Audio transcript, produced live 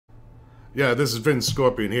Yeah, this is Vince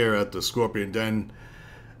Scorpion here at the Scorpion Den.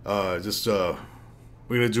 We're gonna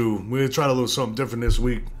try to do something different this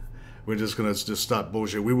week. We're just gonna just stop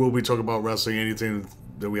bullshit. We will be talking about wrestling, anything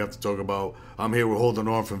that we have to talk about. I'm here with Holden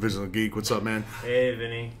Orme from Vision of the Geek. What's up, man? Hey,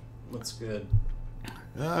 Vinny. What's good?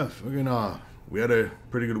 We had a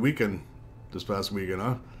pretty good weekend this past weekend,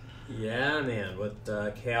 huh? Yeah, man. With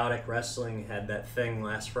Chaotic Wrestling had that thing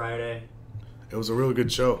last Friday. It was a really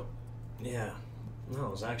good show. Yeah. No,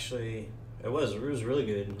 it was actually... It was really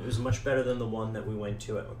good. It was much better than the one that we went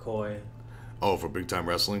to at McCoy. Oh, for Big Time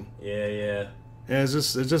Wrestling? Yeah. Yeah,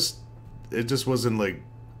 it just wasn't like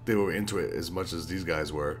they were into it as much as these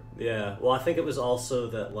guys were. Yeah. Well, I think it was also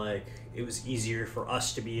that, like, it was easier for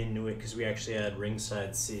us to be into it because we actually had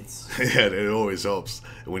ringside seats. Yeah, it always helps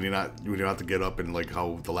when you don't have to get up, and like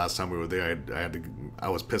how the last time we were there, I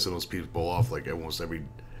was pissing those people off like almost every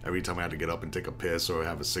time I had to get up and take a piss or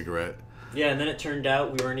have a cigarette. Yeah, and then it turned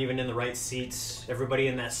out we weren't even in the right seats. Everybody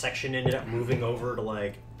in that section ended up moving over to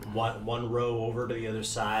like one row over to the other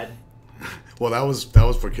side. Well, that was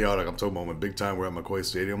for Chaotic. I'm talking about when Big Time we're at McCoy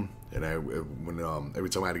Stadium, and every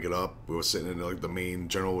time I had to get up, we were sitting in like the main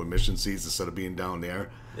general admission seats instead of being down there.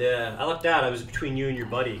 Yeah, I lucked out. I was between you and your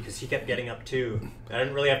buddy because he kept getting up too. I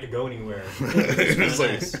didn't really have to go anywhere. It was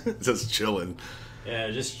like nice. just chilling. Yeah,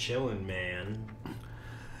 just chilling, man.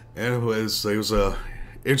 And it was a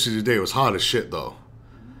interesting day. It was hot as shit though.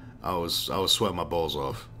 I was sweating my balls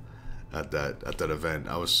off at that event.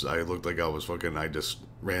 I looked like I was fucking. I just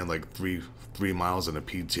ran like three miles in a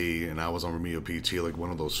PT, and I was on remedial PT like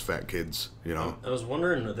one of those fat kids, you know. I was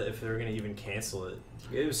wondering if they were gonna even cancel it.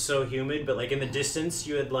 It was so humid, but like in the distance,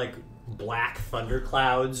 you had like black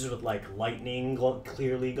thunderclouds with like lightning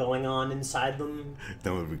clearly going on inside them.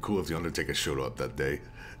 That would be cool if the Undertaker showed up that day.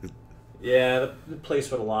 Yeah, the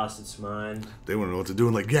place would have lost its mind. They wouldn't know what to do.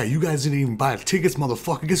 And like, yeah, you guys didn't even buy tickets,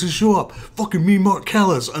 motherfucker. Guess who show up? Fucking me, Mark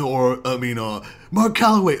Callis, Mark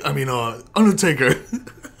Calloway. Undertaker.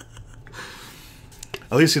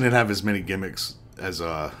 At least he didn't have as many gimmicks as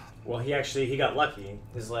Well, he got lucky.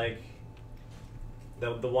 His like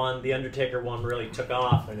the Undertaker one really took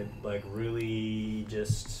off, and it like really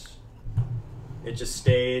just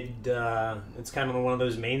stayed. It's kind of one of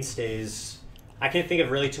those mainstays. I can't think of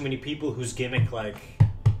really too many people whose gimmick like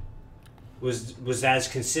was as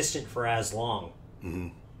consistent for as long.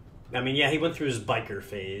 Mm-hmm. I mean, yeah, he went through his biker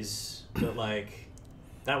phase, but like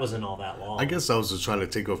that wasn't all that long. I guess I was just trying to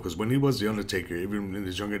take off because when he was the Undertaker, even in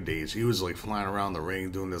his younger days, he was like flying around the ring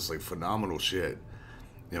doing this like phenomenal shit.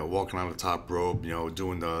 You know, walking on the top rope, you know,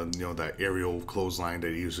 doing that aerial clothesline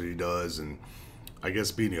that he usually does, and I guess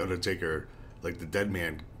being the Undertaker, like the Dead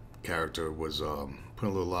Man character, was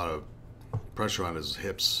putting a lot of pressure on his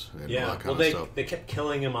hips and all that kind of stuff. They kept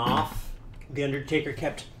killing him off. The Undertaker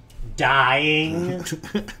kept dying.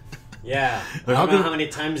 Yeah. Like, I don't know how many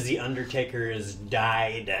times the Undertaker has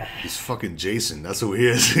died. He's fucking Jason. That's who he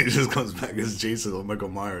is. He just comes back as Jason or Michael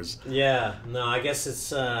Myers. Yeah. No, I guess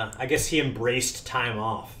it's I guess he embraced time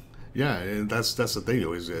off. Yeah, and that's the thing.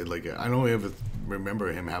 Always like I don't ever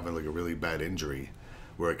remember him having like a really bad injury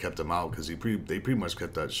where it kept him out because they pretty much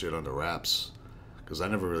kept that shit under wraps. Because I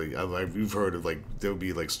never really, you've heard of like there would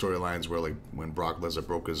be like storylines where like when Brock Lesnar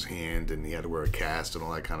broke his hand and he had to wear a cast and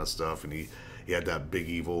all that kind of stuff, and he had that big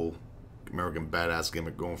evil American badass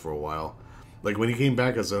gimmick going for a while. Like when he came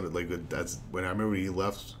back as that's when I remember he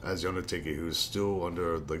left as the Undertaker, he was still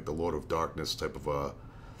under like the Lord of Darkness type of a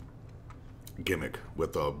gimmick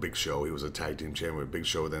with Big Show. He was a tag team champion with Big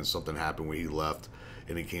Show. Then something happened when he left,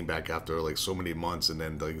 and he came back after like so many months, and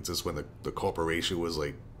then like just when the corporation was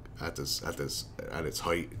like at its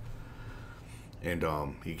height, and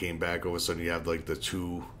he came back. All of a sudden, you have like the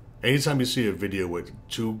two. Anytime you see a video with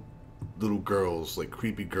two little girls, like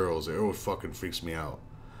creepy girls, it always fucking freaks me out.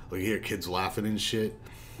 Like you hear kids laughing and shit,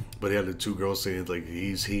 but he had the two girls saying like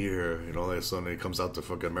he's here, and all that. Of a sudden, it comes out the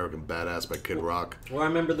fucking American Badass by Kid Rock. Well, I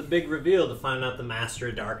remember the big reveal to find out the Master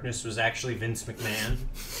of Darkness was actually Vince McMahon.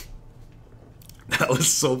 That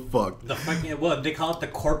was so fucked. The fucking what they call it, the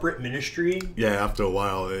corporate ministry. Yeah, after a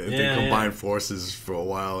while, they combine forces for a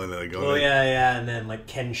while, and then they go. Oh yeah, and then like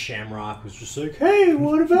Ken Shamrock was just like, "Hey,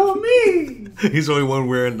 what about me?" He's the only one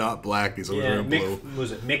wearing not black. He's only wearing blue.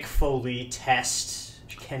 Was it Mick Foley, Test,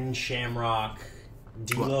 Ken Shamrock,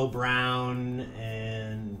 D'Lo Brown,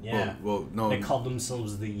 and yeah. Well, no, they called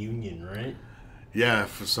themselves the Union, right? Yeah,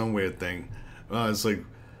 for some weird thing. It's like,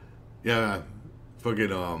 yeah,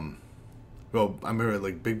 fucking Well, I remember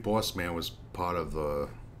like Big Boss Man was part of the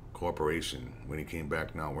corporation when he came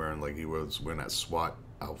back. Now he was wearing that SWAT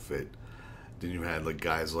outfit. Then you had like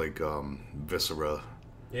guys like Viscera.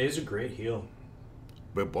 Yeah, he's a great heel.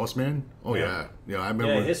 But Boss Man? Oh Yeah. yeah, I Yeah,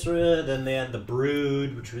 remember. Hisra. Then they had the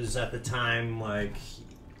Brood, which was at the time like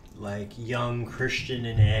young Christian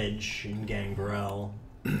and Edge and Gangrel.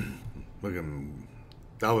 Look at him.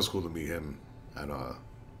 That was cool to meet him at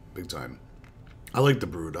big time. I like the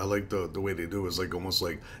Brood. I like the way they do it. It's like almost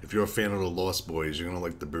like if you're a fan of the Lost Boys, you're gonna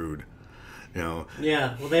like the Brood. You know?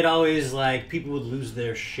 Yeah, well, they'd always like people would lose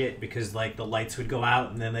their shit because like the lights would go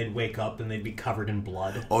out and then they'd wake up and they'd be covered in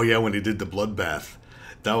blood. Oh yeah, when they did the bloodbath,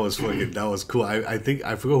 that was fucking. That was cool. I think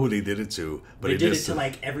I forgot who they did it to, but They did it to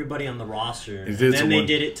like everybody on the roster, and then they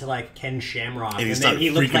did it to like Ken Shamrock, and then he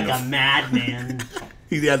looked like a madman.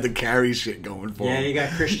 He had the carry shit going for him. Yeah, you got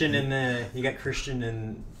Christian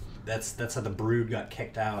and that's how the Brood got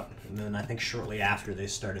kicked out, and then I think shortly after they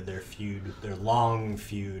started their long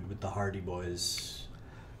feud with the Hardy Boys.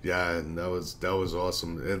 Yeah, and that was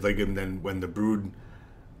awesome. And then when the Brood,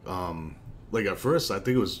 like at first I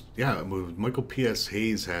think it was Michael P.S.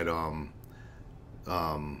 Hayes had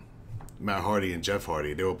Matt Hardy and Jeff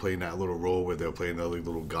Hardy. They were playing that little role where they were playing that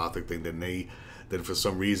little gothic thing. Then for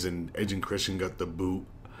some reason Edge and Christian got the boot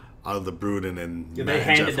out of the Brood, and then they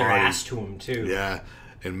handed their ass to him too. Yeah,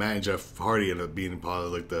 and Matt and Jeff Hardy ended up being part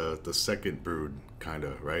of like the second Brood, kind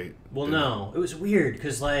of, right? Well, no, it was weird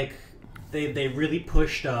because like they really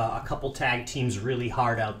pushed a couple tag teams really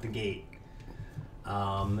hard out the gate.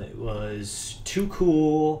 It was Too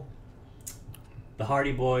Cool, the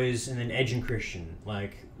Hardy Boys, and then Edge and Christian.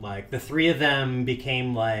 Like the three of them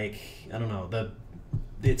became like, I don't know,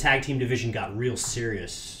 the tag team division got real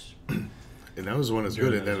serious. And that was when it's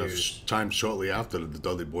good. And then a time shortly after the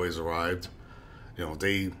Dudley Boys arrived, you know,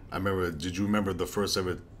 I remember. Did you remember the first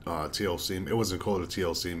ever TLC? It wasn't called a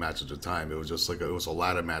TLC match at the time. It was just like it was a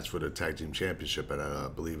ladder match for the tag team championship. And I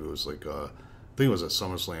believe it was like I think it was at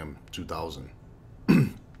SummerSlam 2000.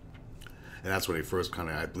 And that's when they first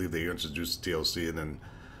I believe they introduced TLC, and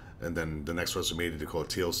then the next WrestleMania they called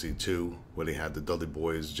TLC 2, where they had the Dudley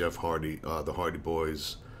Boys, Jeff Hardy, the Hardy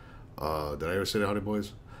Boys. Did I ever say the Hardy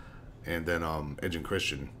Boys? And then Edge and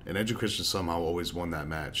Christian. And Edge and Christian somehow always won that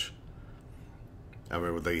match. I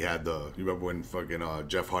remember they had you remember when fucking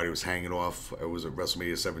Jeff Hardy was hanging off, it was at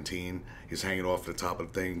WrestleMania 17, he's hanging off the top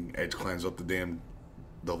of the thing, Edge climbs up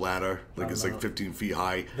the ladder, like it's like 15 feet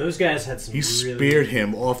high. Those guys had some. He speared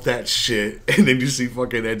him off that shit, and then you see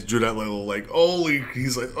fucking Edge do that little like, holy,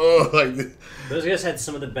 he's like, oh, like. Those guys had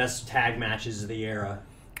some of the best tag matches of the era.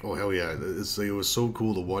 Oh hell yeah! It was so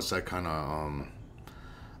cool to watch that kind of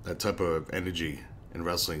that type of energy in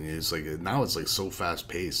wrestling. It's like now it's like so fast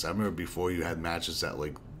paced. I remember before you had matches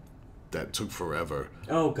that took forever.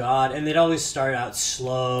 Oh god, and they'd always start out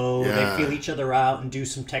slow. Yeah. They feel each other out and do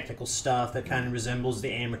some technical stuff that kind of resembles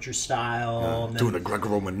the amateur style. Yeah. And doing a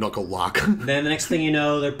Greco-Roman knuckle lock. Then the next thing you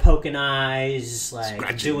know, they're poking eyes, like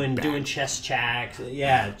Scratching doing chest checks,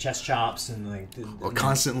 chest chops, and like or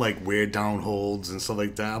constant like weird down holds and stuff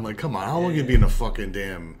like that. I'm like, come on, how long you be in a fucking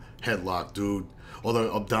damn headlock, dude? Or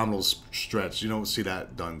the abdominal stretch. You don't see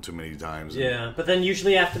that done too many times. Yeah, but then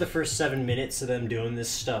usually after the first 7 minutes of them doing this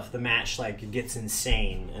stuff, the match like gets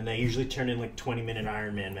insane, and they usually turn in like 20-minute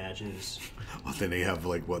Iron Man matches. Well, then they have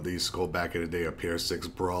like what they used to call back in the day a Pier 6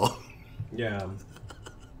 brawl. Yeah.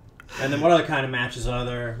 And then what other kind of matches are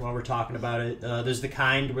there while we're talking about it? There's the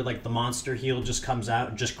kind where like the monster heel just comes out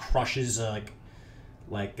and just crushes a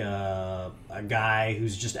guy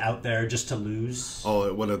who's just out there just to lose.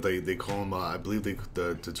 Oh, what are they call him? I believe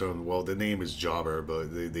the term. Well, the name is jobber,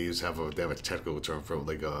 but they used to have a technical term for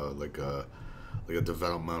like a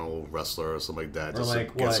developmental wrestler or something like that. Or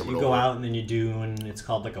like what you go out and then you do, and it's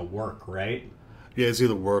called like a work, right? Yeah, it's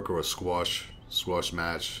either work or a squash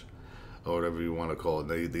match, or whatever you want to call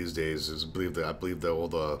it. These days, I believe that all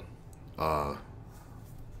the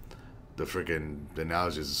freaking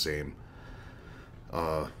analogy is the same.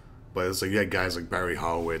 But it's like you had guys like Barry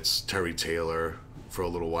Horowitz, Terry Taylor for a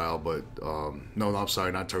little while, but no, I'm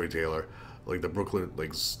sorry, not Terry Taylor. Like the Brooklyn,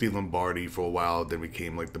 like Steve Lombardi for a while, then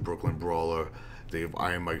became like the Brooklyn Brawler. They have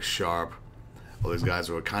Iron Mike Sharp. All these guys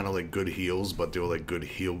were kind of like good heels, but they were like good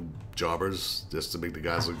heel jobbers, just to make the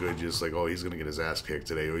guys look good. Just like, oh, he's gonna get his ass kicked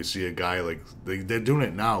today. Or you see a guy like they're doing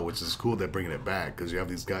it now, which is cool. They're bringing it back because you have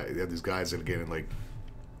these guys that are getting like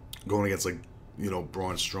going against like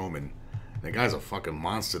Braun Strowman. That guy's a fucking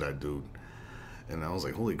monster, that dude. And I was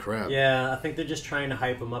like, holy crap. Yeah, I think they're just trying to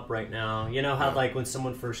hype him up right now. You know how, like, when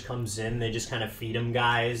someone first comes in, they just kind of feed him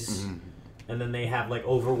guys? Mm-hmm. And then they have, like,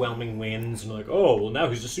 overwhelming wins. And like, oh, well, now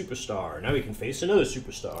he's a superstar. Now he can face another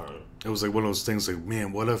superstar. It was like one of those things like,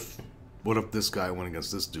 man, what if this guy went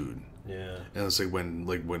against this dude? Yeah. And it's like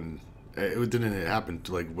when it didn't happen,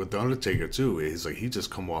 like, with The Undertaker, too. It's like he just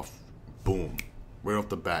come off, boom. right off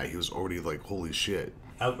the bat, he was already like, holy shit.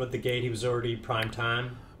 Out with the gate, he was already prime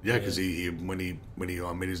time. Yeah, because he when he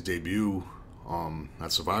made his debut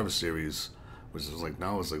at Survivor Series, which was like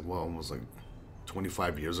now it's like almost like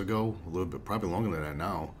 25 years ago, a little bit probably longer than that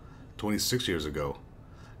now, 26 years ago,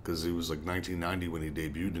 because it was like 1990 when he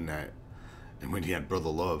debuted in that, and when he had Brother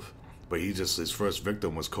Love, but his first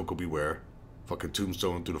victim was Coco Beware, fucking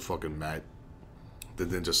tombstone through the fucking mat,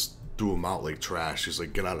 then just threw him out like trash. He's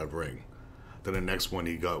like, get out of the ring. Then the next one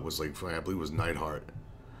he got was like, I believe it was Neidhart.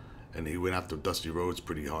 And he went after Dusty Rhodes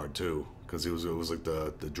pretty hard too, because it was like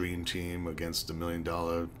the Dream Team against the $1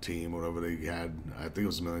 Million Team, whatever they had. I think it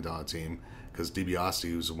was the $1 Million Team, because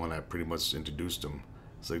DiBiase was the one that pretty much introduced him.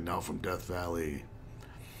 It's like, now from Death Valley,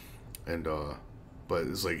 and but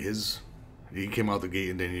it's like he came out the gate,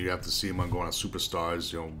 and then you have to see him on going on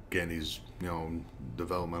Superstars, getting these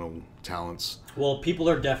developmental talents. Well, people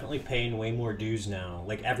are definitely paying way more dues now.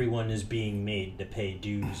 Like, everyone is being made to pay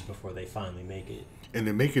dues before they finally make it. And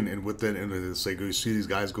they're making, and with that, and it's like you see these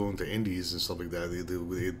guys going to indies and stuff like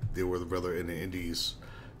that. They were rather in the indies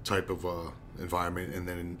type of environment, and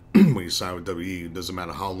then when you sign with WWE, it doesn't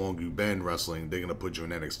matter how long you've been wrestling, they're gonna put you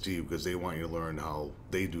in NXT because they want you to learn how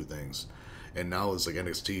they do things. And now it's like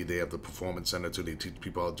NXT, they have the Performance Center too. They teach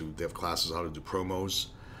people how to do. They have classes how to do promos,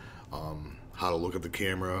 how to look at the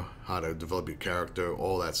camera, how to develop your character,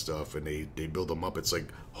 all that stuff, and they build them up. It's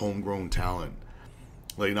like homegrown talent.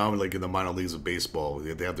 Like now, like in the minor leagues of baseball,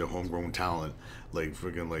 they have their homegrown talent. Like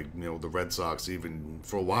freaking, like the Red Sox. Even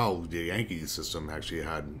for a while, the Yankees system actually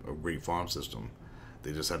had a great farm system.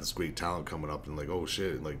 They just had this great talent coming up, and like, oh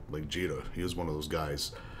shit, like Jeter, he was one of those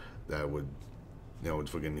guys that would,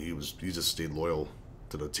 freaking, he just stayed loyal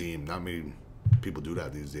to the team. Not many people do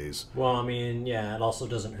that these days. Well, I mean, yeah, it also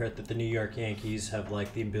doesn't hurt that the New York Yankees have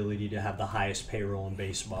like the ability to have the highest payroll in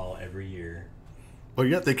baseball every year. But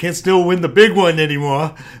yet they can't still win the big one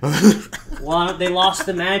anymore. Well, they lost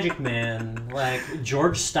the Magic Man. Like,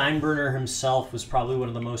 George Steinbrenner himself was probably one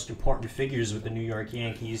of the most important figures with the New York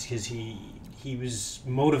Yankees because he was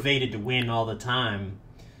motivated to win all the time.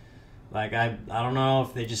 Like, I don't know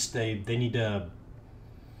if they need to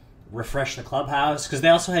refresh the clubhouse, because they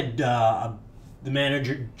also had the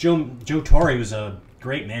manager Joe Torre was a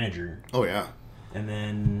great manager. Oh yeah. And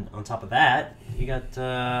then on top of that, you got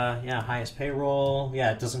highest payroll.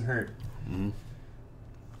 Yeah, it doesn't hurt. Mm-hmm.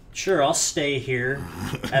 Sure, I'll stay here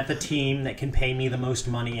at the team that can pay me the most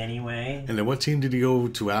money anyway. And then what team did he go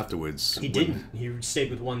to afterwards? He didn't. He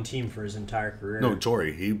stayed with one team for his entire career. No, Torre.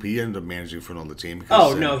 He ended up managing for another team.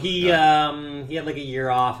 Oh no, he had like a year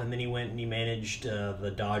off, and then he went and he managed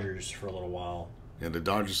the Dodgers for a little while. Yeah, the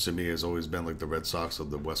Dodgers to me has always been like the Red Sox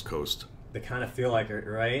of the West Coast. They kind of feel like it,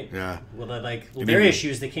 right? Yeah. Well, their issue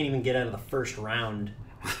is they can't even get out of the first round.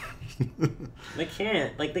 They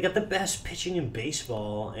can't. Like, they got the best pitching in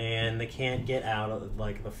baseball, and they can't get out of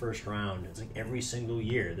like the first round. It's like every single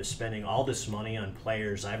year they're spending all this money on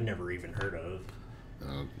players I've never even heard of.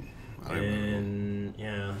 And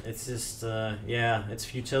yeah, it's just it's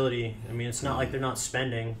futility. I mean, it's not like they're not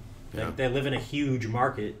spending. Like, they live in a huge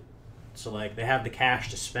market, so like they have the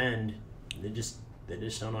cash to spend. They just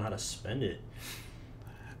don't know how to spend it.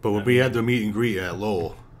 But when we had the meet and greet at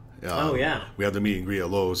Lowell, we had the meet and greet at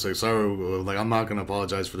Lowell. So sorry, like, I'm not gonna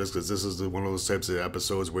apologize for this because this is one of those types of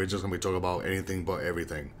episodes where we're just gonna be talking about anything but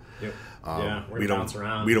everything. Yep. We don't bounce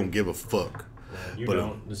around. We don't give a fuck. Yeah, you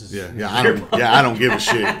don't. This is I don't give a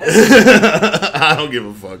shit. I don't give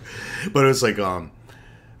a fuck. But it's like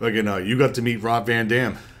you got to meet Rob Van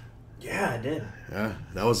Dam. Yeah, I did. Yeah,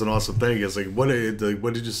 that was an awesome thing. It's like, what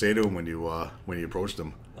did you say to him when you approached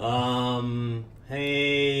him?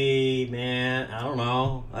 Hey man, I don't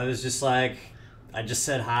know. I was just like, I just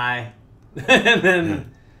said hi,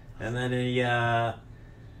 and then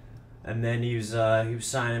he was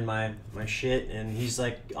signing my shit, and he's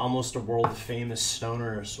like almost a world famous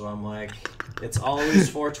stoner. So I'm like, it's always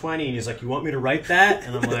 420, and he's like, you want me to write that?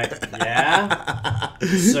 And I'm like, yeah.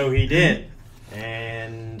 So he did,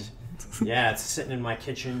 and. Yeah, it's sitting in my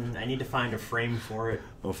kitchen. I need to find a frame for it.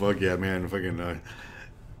 Oh fuck yeah, man! Fucking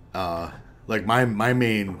like my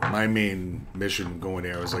main mission going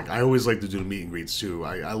there is like, I always like to do the meet and greets too.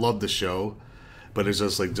 I love the show, but it's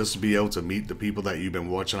just like, just to be able to meet the people that you've been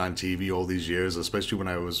watching on TV all these years, especially when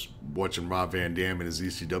I was watching Rob Van Dam in his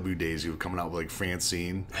ECW days. He was coming out with like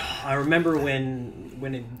Francine. I remember when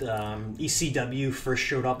ECW first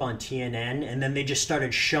showed up on TNN, and then they just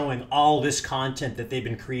started showing all this content that they've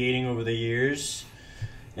been creating over the years.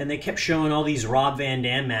 And they kept showing all these Rob Van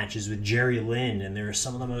Dam matches with Jerry Lynn, and they were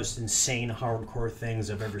some of the most insane hardcore things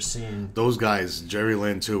I've ever seen. Those guys, Jerry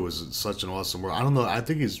Lynn too, was such an awesome work. I don't know, I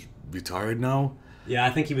think he's retired now, Yeah,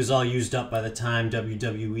 I think he was all used up by the time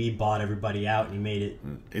WWE bought everybody out and he made it.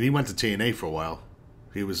 And he went to TNA for a while.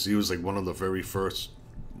 He was like one of the very first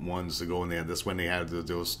ones to go in there. That's when they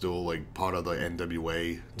was still like part of the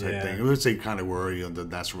NWA type thing. It was they kind of were, you know, the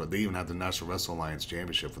national. They even had the National Wrestling Alliance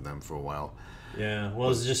Championship for them for a while. Yeah, well,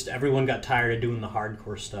 it's just everyone got tired of doing the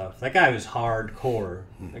hardcore stuff. That guy was hardcore,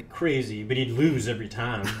 like crazy, but he'd lose every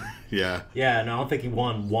time. Yeah. Yeah, no, I don't think he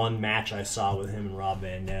won one match I saw with him and Rob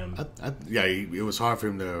Van Dam. It was hard for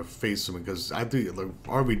him to face him because I think like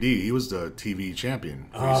RVD, he was the TV champion.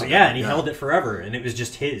 Oh yeah, and he held it forever, and it was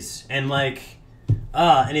just his. And like,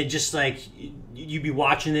 and it just like you'd be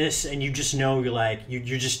watching this, and you just know you're like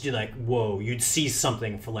whoa, you'd see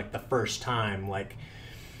something for like the first time, like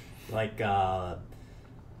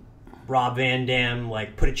Rob Van Dam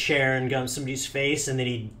like put a chair in somebody's face, and then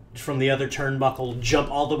he'd from the other turnbuckle jump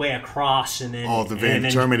all the way across, and then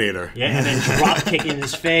Terminator. Yeah, and then drop kick in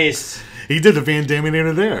his face. He did the Van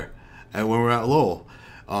Daminator there, when we were at Lowell.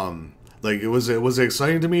 Like it was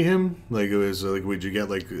exciting to meet him. Like it was like would you get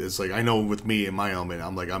like it's like I know with me in my element,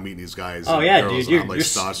 I'm meeting these guys. Oh yeah, girls, dude, I'm like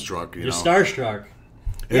starstruck. You're starstruck.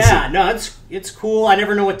 No, it's cool. I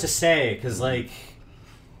never know what to say because like.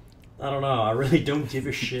 I don't know. I really don't give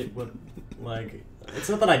a shit what, like, it's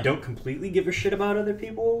not that I don't completely give a shit about other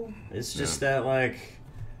people. It's just that, like,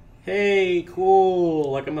 hey, cool,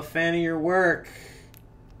 like, I'm a fan of your work.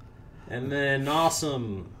 And then,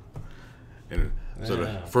 awesome. And so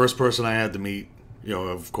the first person I had to meet, you know,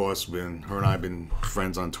 of course, her and I have been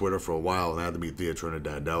friends on Twitter for a while, and I had to meet Thea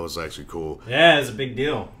Trinidad. That was actually cool. Yeah, it was a big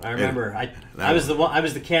deal. I remember. I was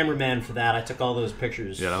the cameraman for that. I took all those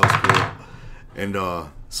pictures. Yeah, that was cool. And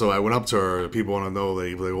so I went up to her. People want to know,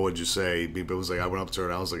 like, what would you say? People was like, I went up to her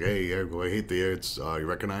and I was like, hey, I hate the air. You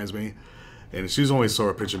recognize me? And she's only saw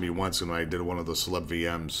a picture of me once when I did one of the celeb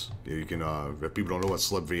VMs. You can, if people don't know what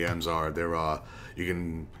celeb VMs are, they're you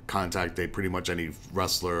can contact pretty much any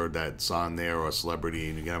wrestler that's on there or a celebrity,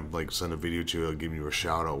 and you can have, like send a video to you, give you a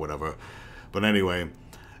shout out, whatever. But anyway,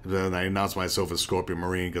 then I announced myself as Scorpion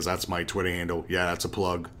Marine because that's my Twitter handle. Yeah, that's a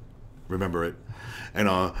plug. Remember it.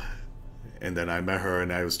 And then I met her,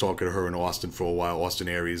 and I was talking to her in Austin for a while, Austin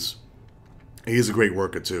Aries. He's a great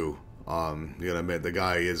worker, too. You know what I mean? The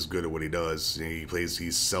guy is good at what he does. He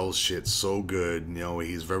sells shit so good. You know,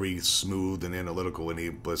 he's very smooth and analytical, and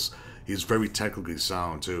he's very technically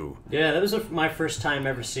sound, too. Yeah, that was my first time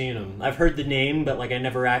ever seeing him. I've heard the name, but, like, I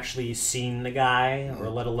never actually seen the guy, or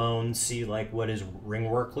let alone see, like, what his ring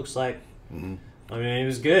work looks like. Mm-hmm. I mean, it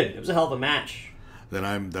was good. It was a hell of a match. Then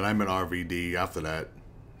I met RVD after that.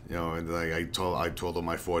 You know, and like I told him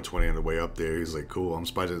my 420 on the way up there. He's like, "Cool." I'm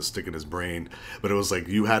surprised it stick in his brain, but it was like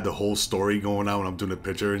you had the whole story going on when I'm doing the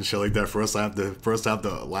picture and shit like that. First, I have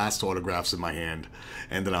the last autographs in my hand,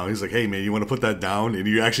 and then he's like, "Hey man, you want to put that down?" And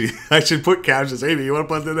you actually should put captions. Hey man, you want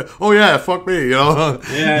to put that down? Oh yeah, fuck me, you know.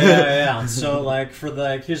 Yeah. So like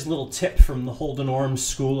here's a little tip from the Holden Orme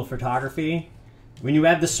School of Photography. When you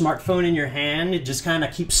have the smartphone in your hand, it just kind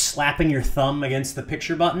of keeps slapping your thumb against the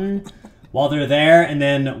picture button while they're there, and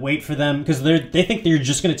then wait for them, because they think they're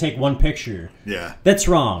just going to take one picture. Yeah. That's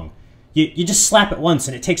wrong. You just slap it once,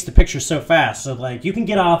 and it takes the picture so fast. So, like, you can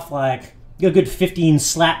get off, like, a good 15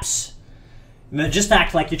 slaps, and then just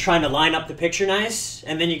act like you're trying to line up the picture nice,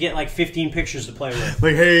 and then you get, like, 15 pictures to play with.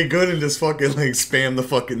 Like, hey, good, and just fucking, like, spam the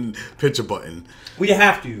fucking picture button. Well, you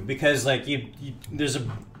have to, because, like, there's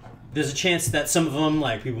a chance that some of them,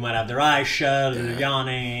 like, people might have their eyes shut, or they're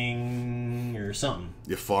yawning, or something.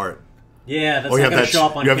 You fart. Yeah, that's not going to show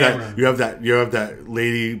up on camera. You have that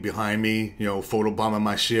lady behind me, you know, photobombing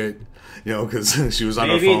my shit, you know, because she was on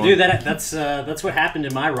her phone. Dude, that's what happened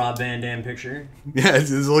in my Rob Van Dam picture. Yeah,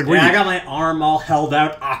 it's like I got my arm all held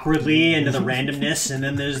out awkwardly into the randomness, and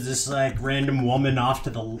then there's this like random woman off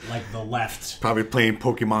to the left, probably playing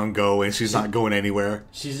Pokemon Go, and she's not going anywhere.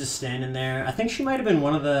 She's just standing there. I think she might have been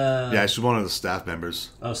one of the. Yeah, she's one of the staff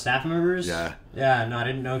members. Oh, staff members. Yeah. Yeah, no, I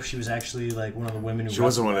didn't know if she was actually like one of the women who. She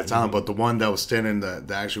wasn't one of the talent, but the one that was standing that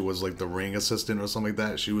actually was like the ring assistant or something like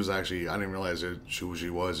that. She was actually, I didn't realize who she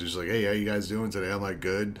was. She was like, "Hey, how you guys doing today?" I'm like,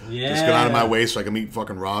 "Good." Yeah. Just get out of my way so I can meet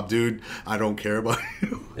fucking Rob, dude. I don't care about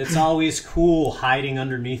you. It's always cool hiding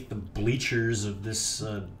underneath the bleachers of this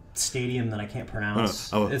stadium that I can't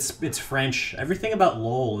pronounce. It's French. Everything about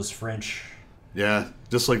Lowell is French. Yeah,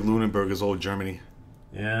 just like Lunenburg is old Germany.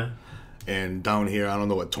 Yeah. And down here, I don't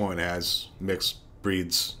know what Torrent has. Mixed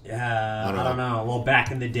breeds. Yeah, I don't know. Well,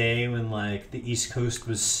 back in the day when, like, the East Coast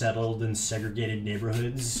was settled in segregated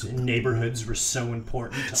neighborhoods, and neighborhoods were so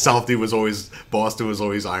important. Boston was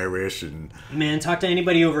always Irish. And man, talk to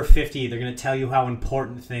anybody over 50. They're going to tell you how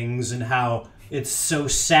important things and how it's so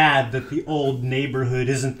sad that the old neighborhood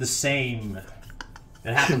isn't the same.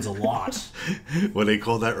 It happens a lot. What they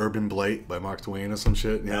call that, urban blight by Mark Twain or some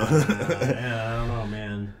shit, you know? Yeah, I don't know,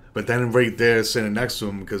 man. But then right there, sitting next to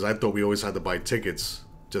him, because I thought we always had to buy tickets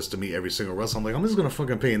just to meet every single wrestler. I'm like, I'm just gonna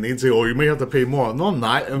fucking pay, and they'd say, "Oh, you may have to pay more." No, I'm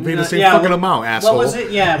not. I'm paying the same fucking amount, asshole. What was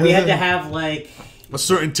it? Yeah, we had to have like a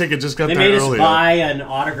certain ticket. Just got they that made us earlier. buy an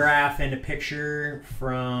autograph and a picture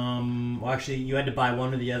from. Well, actually, you had to buy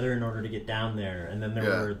one or the other in order to get down there, and then there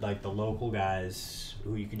were like the local guys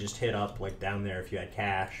who you could just hit up like down there if you had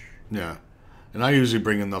cash. Yeah, and I usually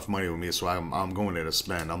bring enough money with me, so I'm going there to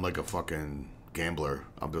spend. I'm like a fucking gambler.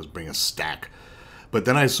 I'll just bring a stack. But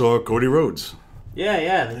then I saw Cody Rhodes.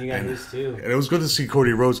 Yeah, then you got his too. And it was good to see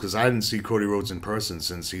Cody Rhodes because I didn't see Cody Rhodes in person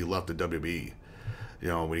since he left the WWE. You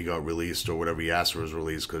know, when he got released or whatever he asked for his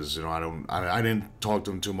release, because you know I didn't talk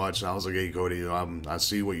to him too much. And I was like, "Hey, Cody, you know, I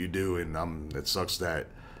see what you do, and it sucks that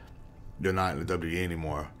you're not in the WWE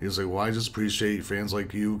anymore." He was like, "Well, I just appreciate fans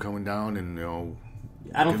like you coming down and you know."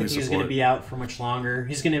 I don't think he's going to be out for much longer.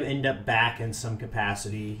 He's going to end up back in some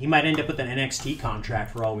capacity. He might end up with an NXT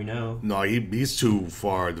contract for all we know. No, he's too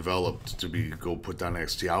far developed to go put down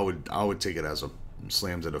NXT. I would take it as a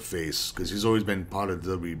slam to the face because he's always been part of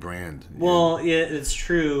the WWE brand. Well, yeah, it's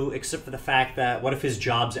true, except for the fact that what if his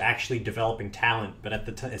job's actually developing talent, but at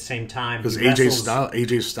the same time, because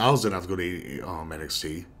AJ Styles didn't have to go to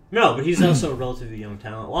NXT. No, but he's also a relatively young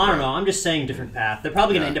talent. Well, I don't know. I'm just saying different path. They're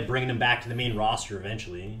probably going to end up bringing him back to the main roster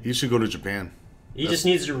eventually. He should go to Japan. He just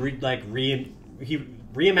needs to reimagine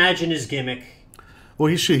his gimmick. Well,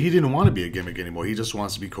 he should. He didn't want to be a gimmick anymore. He just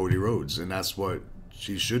wants to be Cody Rhodes, and that's what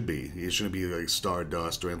he should be. He shouldn't be like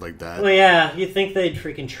Stardust or anything like that. Well, yeah, you'd think they'd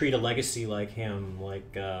freaking treat a legacy like him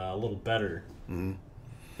like a little better. Mm-hmm.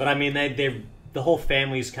 But I mean, the whole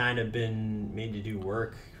family's kind of been made to do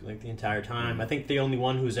work like the entire time. I think the only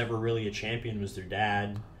one who was ever really a champion was their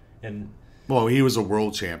dad, and well, he was a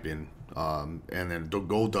world champion, and then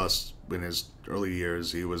Goldust in his early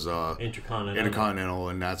years he was Intercontinental,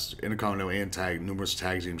 and that's Intercontinental and numerous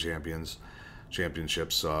tag team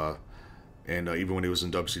championships, and even when he was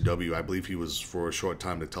in WCW, I believe he was for a short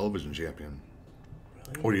time the television champion.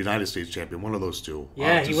 Or the United States champion, one of those two.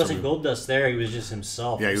 Yeah, he wasn't Goldust there. He was just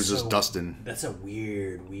himself. Yeah, he was just Dustin. That's a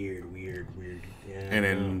weird. Yeah, and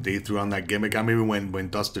then they threw on that gimmick. I mean, when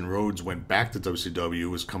Dustin Rhodes went back to WCW, he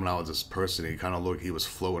was coming out as this person. He kind of looked. He was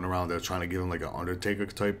floating around there, trying to give him like an Undertaker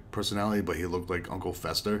type personality, but he looked like Uncle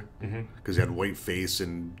Fester because he had white face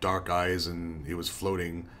and dark eyes, and he was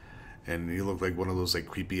floating, and he looked like one of those like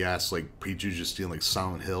creepy ass like preachers just stealing like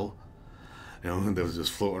Silent Hill. You know, that was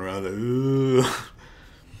just floating around there.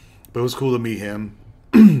 But it was cool to meet him.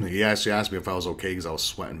 He actually asked me if I was okay because I was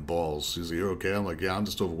sweating balls. He's like, "You're okay?" I'm like, "Yeah, I'm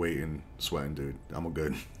just overweight and sweating, dude. I'm all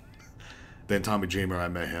good." Then Tommy Dreamer, I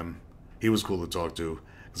met him. He was cool to talk to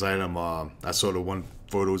because I had him. I saw the one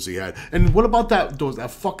photos he had. And what about that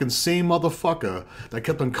fucking same motherfucker that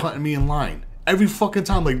kept on cutting me in line? Every fucking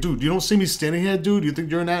time, like, dude, you don't see me standing here, dude? You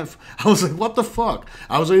think you're in that? I was like, what the fuck?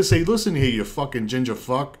 I was ready to say, listen here, you fucking ginger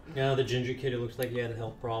fuck. Yeah, the ginger kid, it looks like he had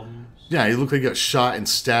health problems. Yeah, he looked like he got shot and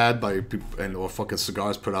stabbed by people, or fucking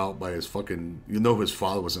cigars put out by his fucking... You know his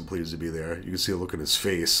father wasn't pleased to be there. You can see a look in his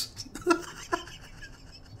face.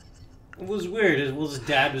 It was weird. His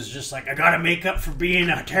dad was just like, I gotta make up for being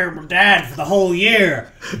a terrible dad for the whole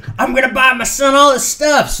year. I'm gonna buy my son all this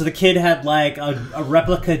stuff. So the kid had like a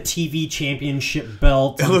replica TV championship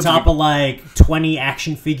belt on top of like 20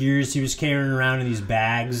 action figures he was carrying around in these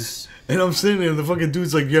bags. And I'm sitting there and the fucking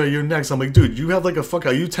dude's like, yeah, you're next. I'm like, dude, you have like a fuck,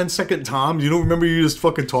 are you 10-second Tom? You don't remember you just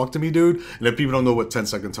fucking talked to me, dude? And if people don't know what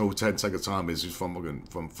 10-second Tom is, he's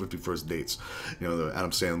from 50 First Dates. You know, the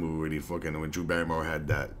Adam Sandler movie where he fucking, when Drew Barrymore had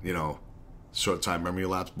that, you know, short time memory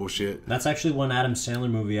lapse bullshit. That's actually one Adam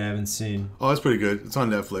Sandler movie I haven't seen. Oh, that's pretty good. It's on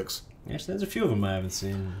Netflix. Actually, there's a few of them I haven't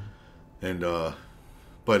seen. And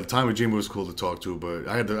but Tommy Dreamer was cool to talk to, but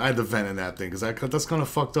I had to vent in that thing because that's kind of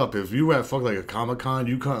fucked up. If you were at like a Comic-Con,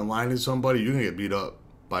 you cut in line to somebody, you're gonna get beat up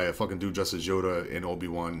by a fucking dude dressed as Yoda and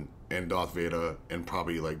Obi-Wan and Darth Vader and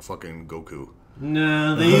probably like fucking Goku.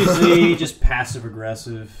 No, they usually just passive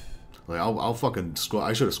aggressive. Like I'll fucking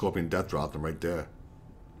I should have Scorpion Death dropped him right there.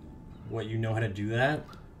 What, you know how to do that?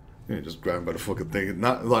 Yeah, just grab him by the fucking thing.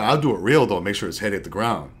 Not like I'll do it real though. Make sure his head hit the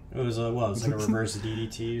ground. It was it was like a reverse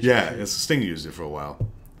DDT. Yeah, it's Sting used it for a while.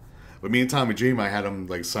 But me and Tommy Dreamer, I had him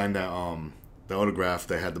like sign that the autograph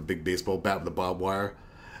that had the big baseball bat with the barbed wire,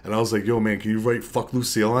 and I was like, "Yo, man, can you write "fuck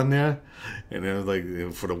Lucille" on there?" And then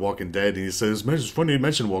like for the Walking Dead, and he says, "Man, it's funny you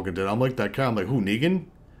mentioned Walking Dead." I'm like, "That guy." I'm like, "Who, Negan?"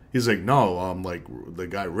 He's like, no, like the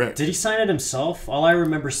guy Rick. Did he sign it himself? All I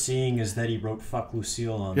remember seeing is that he wrote "Fuck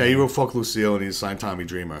Lucille" on. Yeah, he wrote "Fuck Lucille" and he signed Tommy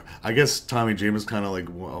Dreamer. I guess Tommy Dreamer's kind of like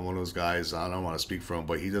one of those guys. I don't want to speak for him,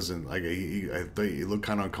 but he doesn't like. I think he looked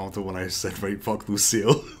kind of uncomfortable when I said "Right, fuck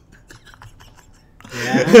Lucille."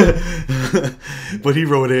 Yeah. But he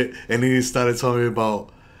wrote it, and then he started telling me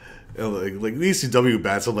about. Like the ECW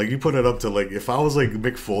bats, I'm like, you put it up to like if I was like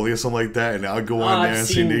Mick Foley or something like that, and I'd go on there and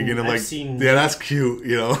see Negan and like, yeah, that's cute,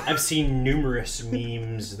 you know. I've seen numerous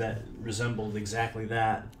memes that resembled exactly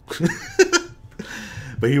that.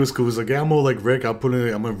 But he was cool. He was like, yeah, I'm more like Rick. I'm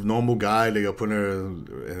a normal guy. They got put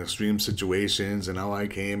in extreme situations, and how I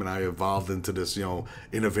came and I evolved into this, you know,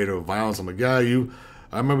 innovator of violence. I'm like, yeah,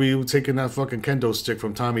 I remember you taking that fucking kendo stick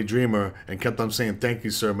from Tommy Dreamer and kept on saying, "Thank you,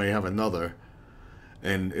 sir. May I have another."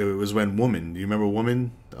 And it was when Woman. Do you remember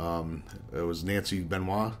Woman? It was Nancy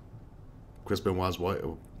Benoit, Chris Benoit's wife,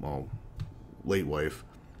 well, late wife.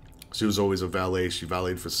 She was always a valet. She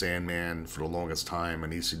valeted for Sandman for the longest time in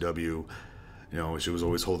ECW. You know, she was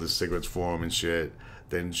always holding cigarettes for him and shit.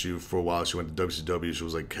 Then for a while, she went to WCW. She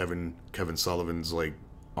was like Kevin Sullivan's like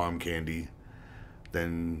arm candy.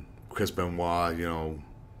 Then Chris Benoit, you know,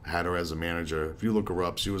 had her as a manager. If you look her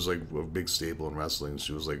up, she was like a big staple in wrestling.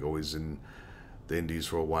 She was like always in the indies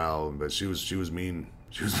for a while, but she was mean.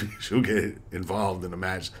 She would get involved in a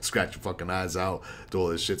match, scratch your fucking eyes out, do all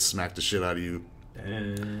this shit, smack the shit out of you.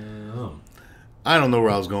 Damn. I don't know where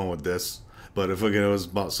I was going with this, but if it was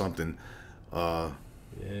about something. Yeah,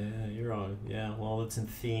 you're on. Yeah, well, it's in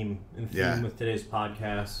theme with today's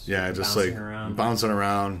podcast. Yeah, just like bouncing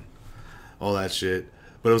around, all that shit.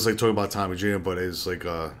 But it was like talking about Tommy Dreamer, but it's like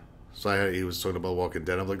so he was talking about Walking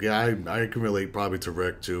Dead. I'm like, yeah, I can relate probably to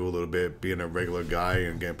Rick too a little bit, being a regular guy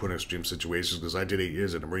and getting put in extreme situations because I did 8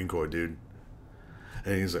 years in the Marine Corps, dude.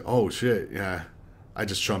 And he's like, oh shit, yeah, I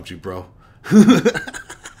just trumped you, bro.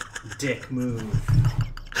 Dick move.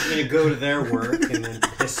 I'm gonna go to their work and then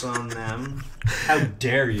piss on them. How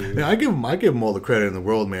dare you? Yeah, I give them all the credit in the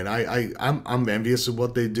world, man. I'm envious of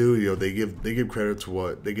what they do. You know, they give credit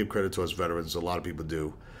to us veterans. A lot of people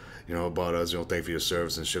do. You know, about us, you know, thank you for your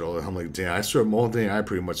service and shit. All that. I'm like, damn, I serve more than I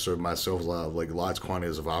pretty much serve myself like large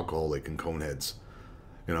quantities of alcohol, like in cone heads.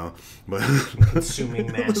 You know, but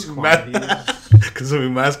consuming mass quantities.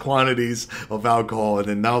 Consuming mass quantities of alcohol, and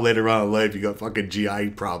then now later on in life, you got fucking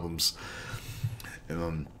GI problems.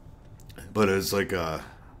 But it's like,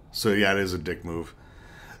 so yeah, it is a dick move.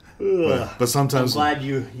 But sometimes I'm glad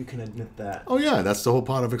you can admit that. Oh yeah, that's the whole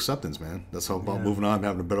part of acceptance, man. That's all about moving on,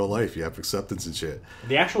 having a better life. You have acceptance and shit.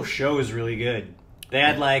 The actual show is really good. They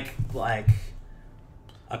had like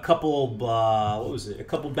a couple what was it? A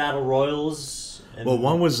couple battle royals. And well,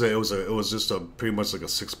 one was it was just a pretty much like a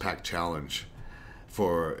 6-pack challenge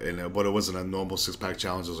but it wasn't a normal 6-pack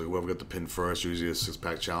challenge. It was like whoever got the pin first. Usually a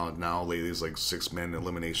 6-pack challenge. Now lately it's like 6-man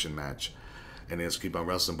elimination match. And they just keep on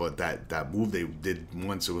wrestling, but that move they did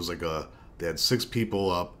once, it was like they had 6 people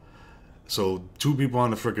up, so 2 people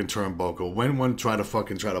on the freaking turnbuckle. When one tried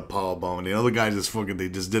to power bomb, and the other guy they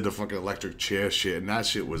just did the fucking electric chair shit, and that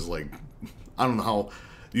shit was like, I don't know how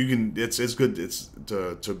you can. It's good. It's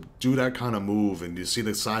to do that kind of move, and you see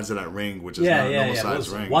the sides of that ring, which is not a normal size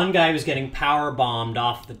ring. One guy was getting power bombed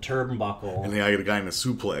off the turnbuckle, and then I got a guy in a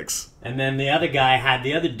suplex. And then the other guy had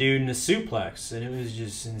the other dude in a suplex, and it was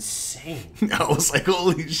just insane. I was like,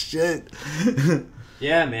 holy shit.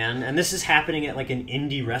 Yeah, man. And this is happening at like an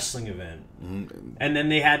indie wrestling event. Mm-hmm. And then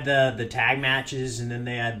they had the tag matches, and then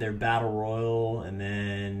they had their battle royal, and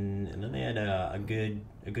then they had a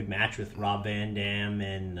good match with Rob Van Dam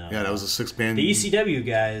and yeah, that was a 6-man. The ECW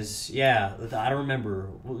guys, yeah, I don't remember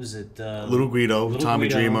what was it. Little Guido, Tommy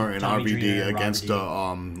Dreamer, and RVD against the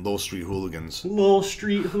Low Street Hooligans. Low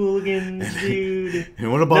Street Hooligans, dude.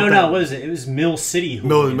 And what about no? What is it? It was Mill City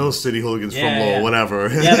Hooligans. Mill City Hooligans from Lowell, whatever.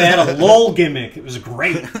 Yeah, they had a LOL gimmick. It was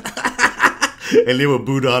great. And they were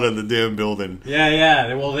booed out of the damn building.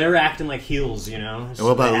 Yeah. Well, they were acting like heels, you know. And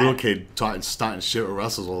what about a little kid starting shit with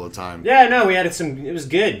wrestles all the time? Yeah, no, we had it was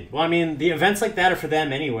good. Well, I mean, the events like that are for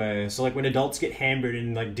them anyway. So, like, when adults get hammered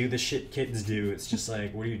and, like, do the shit kids do, it's just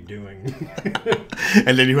like, what are you doing?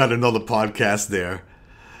 And then you had another podcast there.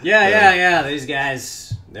 Yeah. These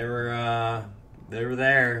guys, they were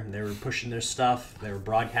there. They were pushing their stuff. They were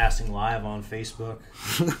broadcasting live on Facebook.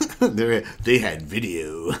 They had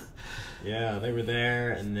video. Yeah, they were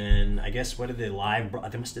there, and then I guess did they live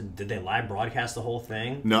broadcast the whole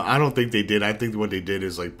thing? No, I don't think they did. I think what they did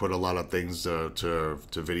is like put a lot of things to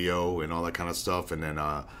video and all that kind of stuff, and then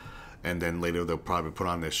and then later they'll probably put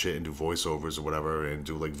on their shit and do voiceovers or whatever and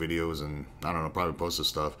do like videos and I don't know, probably post this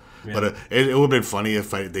stuff. Yeah. But it would have been funny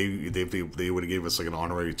if they would have gave us like an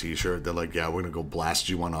honorary T-shirt. They're like, yeah, we're gonna go blast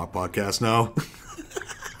you on our podcast now.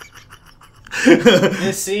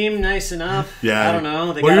 It seemed nice enough. Yeah, I don't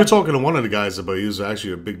know. You were talking to one of the guys about he was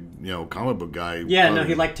actually a big, comic book guy. Yeah, no,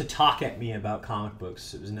 he liked to talk at me about comic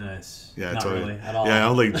books. It was nice. Yeah, not totally. really at all. Yeah,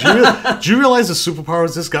 I'm like, do you realize the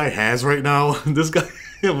superpowers this guy has right now? This guy,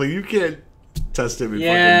 I'm like, you can't test him in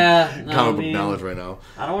fucking comic book knowledge right now.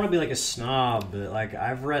 I don't want to be like a snob, but like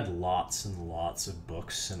I've read lots and lots of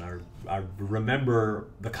books, and I remember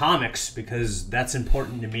the comics because that's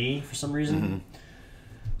important to me for some reason. Mm-hmm.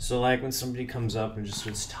 So, like, when somebody comes up and just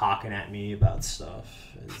starts talking at me about stuff,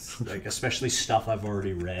 it's like, especially stuff I've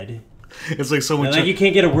already read. It's like someone... Like, you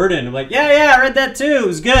can't get a word in. I'm like, yeah, I read that too. It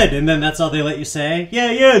was good. And then that's all they let you say.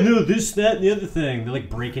 Yeah, no, this, that, and the other thing. They're, like,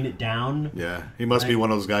 breaking it down. Yeah. He must be one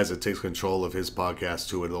of those guys that takes control of his podcast,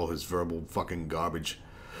 too, with all his verbal fucking garbage.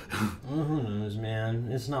 Who knows, man?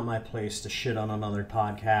 It's not my place to shit on another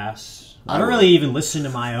podcast. I don't really even listen to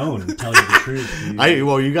my own, to tell you the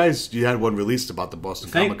truth. You had one released about the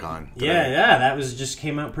Boston Comic Con. Yeah, that just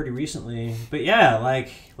came out pretty recently. But yeah,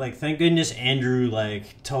 like thank goodness Andrew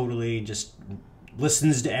like totally just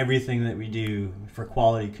listens to everything that we do for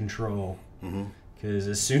quality control. Because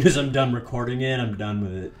as soon as I'm done recording it, I'm done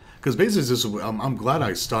with it. Because basically, I'm glad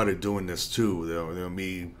I started doing this too.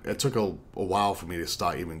 It took a while for me to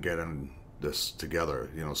start even getting this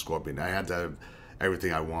together. Scorpion. I had to have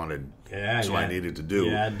everything I wanted. I needed to do.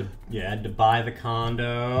 You had to buy the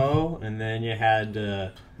condo, and then you had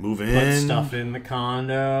to move in, put stuff in the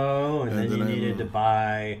condo, and then you needed to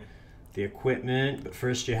buy the equipment. But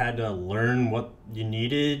first, you had to learn what you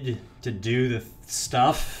needed to do the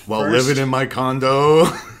stuff. While living in my condo.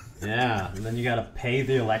 Yeah, and then you gotta pay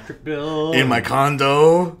the electric bill in my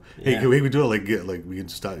condo. Yeah. Hey, can we do it like we can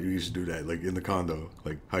start? We used to do that like in the condo.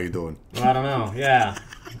 Like, how you doing? Well, I don't know. Yeah,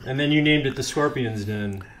 and then you named it the Scorpion's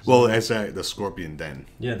Den. Well, that's the Scorpion Den.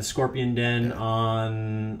 Yeah, the Scorpion Den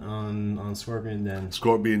on Scorpion Den.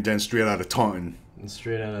 Scorpion Den, straight out of Taunton.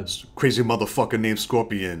 Straight out of crazy motherfucker named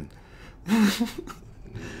Scorpion.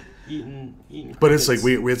 Eating but it's like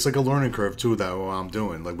it's like a learning curve too that I'm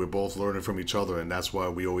doing. Like we're both learning from each other, and that's why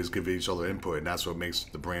we always give each other input, and that's what makes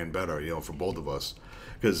the brand better, for both of us.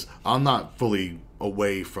 Because I'm not fully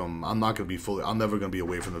away from. I'm never gonna be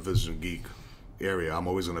away from the Vigilant Geek area. I'm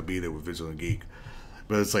always gonna be there with Vigilant Geek.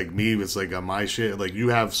 But it's like me. It's like on my shit. Like you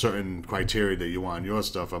have certain criteria that you want on your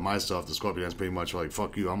stuff. On my stuff, the Scorpion is pretty much like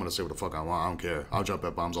fuck you. I'm gonna say what the fuck I want. I don't care. I'll drop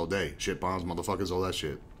F-bombs all day. Shit bombs, motherfuckers, all that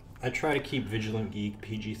shit. I try to keep Vigilant Geek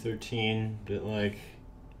PG-13, but like,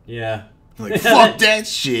 yeah. Like, fuck that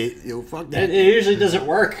shit. Fuck that. It usually doesn't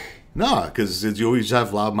work. No, because you always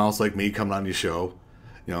have loudmouths like me coming on your show,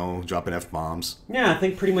 dropping F-bombs. Yeah, I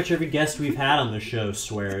think pretty much every guest we've had on the show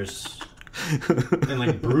swears. And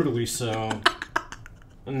like, brutally so.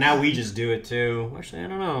 And now we just do it too. Actually, I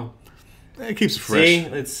don't know. It keeps it fresh.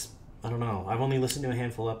 See, I don't know. I've only listened to a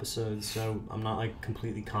handful of episodes, so I'm not like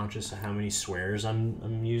completely conscious of how many swears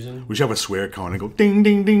I'm using. We should have a swear count and go ding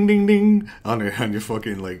ding ding ding ding on your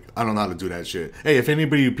fucking like. I don't know how to do that shit. Hey, if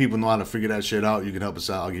people know how to figure that shit out, you can help us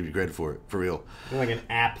out. I'll give you credit for it, for real. Like an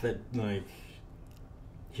app that like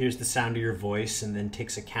hears the sound of your voice and then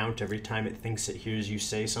takes a count every time it thinks it hears you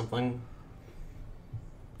say something.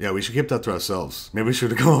 Yeah, we should keep that to ourselves. Maybe we should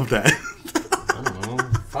have come up with that. I don't know.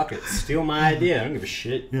 Fuck it. Steal my idea. I don't give a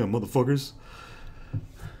shit. Yeah, motherfuckers.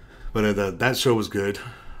 But that show was good.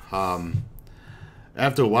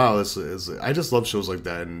 After a while, I just love shows like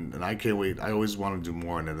that, and I can't wait. I always want to do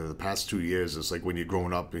more. And in the past 2 years, it's like when you're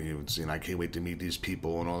growing up and I can't wait to meet these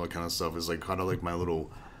people and all that kind of stuff. It's like kind of like my little,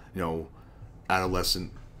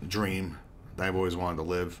 adolescent dream that I've always wanted to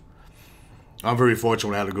live. I'm very fortunate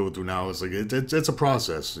what I had to go through now. It's like it's a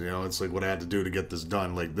process. It's like what I had to do to get this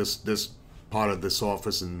done. Like this part of this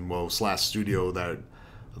office and / studio that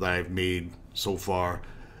I've made so far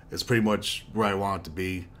is pretty much where I want it to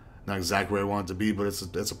be. Not exactly where I want it to be, but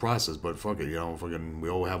it's a process. But fuck it, we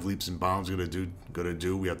all have leaps and bounds gotta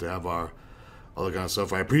do. We have to have our other kind of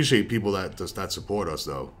stuff. I appreciate people that support us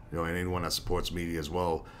though. And anyone that supports me as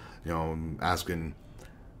well. Asking.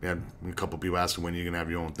 We had a couple people asking when you're going to have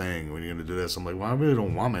your own thing, when you're going to do this. I'm like, well, I really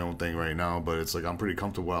don't want my own thing right now, but it's like I'm pretty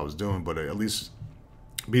comfortable with what I was doing. But at least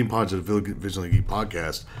being part of the Vigilant Geek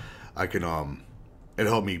podcast, I can, it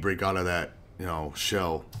helped me break out of that,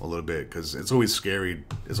 shell a little bit, because it's always scary.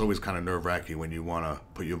 It's always kind of nerve-wracking when you want to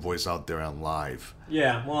put your voice out there on live.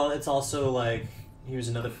 Yeah, well, it's also like, here's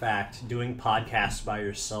another fact. Doing podcasts by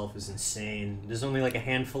yourself is insane. There's only like a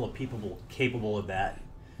handful of people capable of that.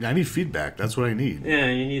 Yeah, I need feedback. That's what I need. Yeah,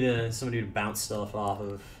 you need somebody to bounce stuff off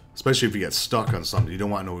of. Especially if you get stuck on something, you don't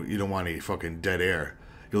want any fucking dead air.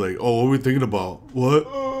 You're like, oh, what are we thinking about? What?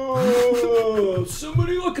 Oh,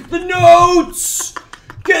 somebody look at the notes!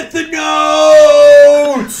 Get the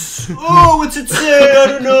notes! Oh, what's it say? I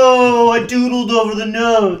don't know. I doodled over the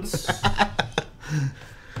notes.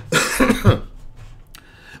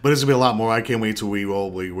 But there's gonna be a lot more. I can't wait till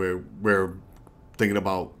we're thinking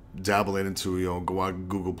about dabbling into go on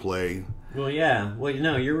Google Play. Well, yeah. Well,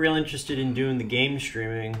 you're real interested in doing the game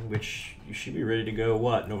streaming, which you should be ready to go.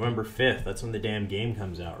 What, November 5th? That's when the damn game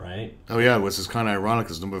comes out, right? Oh yeah, which is kind of ironic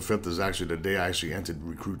because November 5th is actually the day I actually entered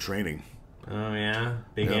recruit training. Oh yeah,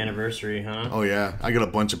 big anniversary, huh? Oh yeah, I got a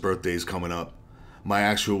bunch of birthdays coming up. My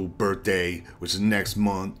actual birthday, which is next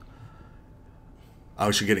month. I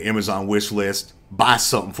should get an Amazon wish list, buy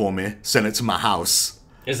something for me, send it to my house.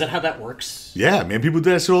 Is that how that works? Yeah, man, people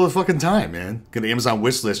do that shit all the fucking time, man. Get an Amazon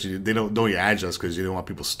wish list, they don't know your address because you don't want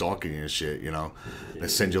people stalking you and shit, They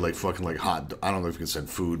send you like fucking like hot. I don't know if you can send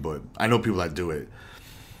food, but I know people that do it.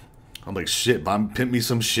 I'm like, shit, pimp me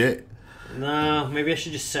some shit. No, maybe I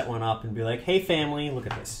should just set one up and be like, hey family, look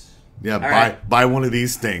at this. Yeah, buy one of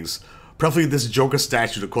these things. Preferably this Joker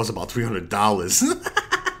statue that costs about $300.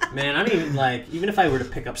 Man, I don't even even if I were to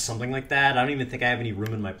pick up something like that, I don't even think I have any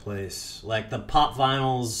room in my place. Like the pop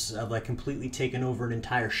vinyls have like completely taken over an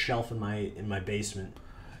entire shelf in my basement.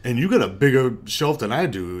 And you got a bigger shelf than I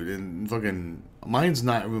do, and fucking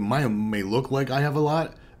mine may look like I have a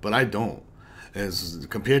lot, but I don't. As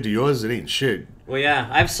compared to yours, it ain't shit. Well, yeah,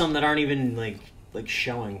 I have some that aren't even like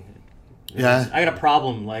showing. Yeah, I got a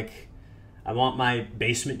problem. Like, I want my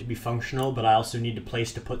basement to be functional, but I also need a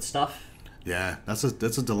place to put stuff. Yeah, that's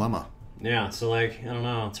a dilemma. Yeah, so like I don't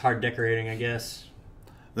know, it's hard decorating, I guess.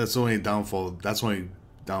 That's the only downfall. That's the only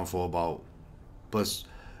downfall about. Plus,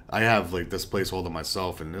 I have like this placeholder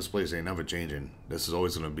myself, and this place ain't never changing. This is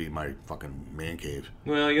always gonna be my fucking man cave.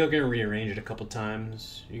 Well, you're gonna rearrange it a couple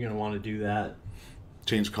times. You're gonna want to do that.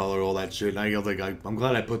 Change color, all that shit. And I'm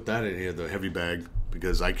glad I put that in here, the heavy bag,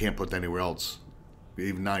 because I can't put that anywhere else.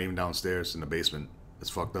 Not even downstairs in the basement. It's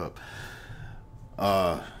fucked up.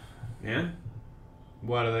 Yeah?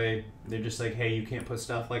 What are they? They're just like, hey, you can't put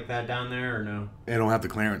stuff like that down there, or no? They don't have the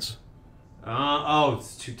clearance. Oh,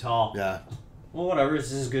 it's too tall. Yeah. Well, whatever.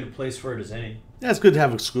 This is as good a place for it as any. Yeah, it's good to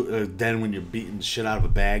have a den when you're beating shit out of a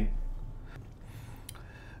bag.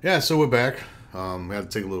 Yeah, so we're back. We had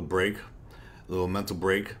to take a little break. A little mental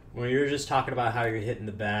break. Well, you were just talking about how you're hitting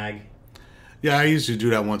the bag. Yeah, I usually do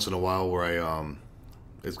that once in a while where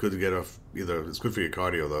it's good to get it's good for your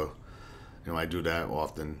cardio though. I do that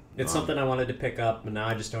often. It's something I wanted to pick up, but now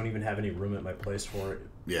I just don't even have any room at my place for it.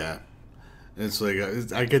 Yeah. It's like,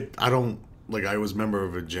 I was a member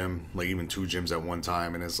of a gym, like even 2 gyms at one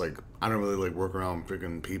time, and it's like, I don't really like work around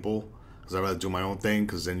freaking people, because I'd rather do my own thing,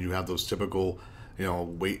 because then you have those typical,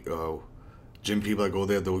 gym people that go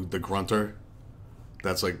there, the grunter,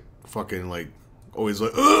 that's like, fucking like, always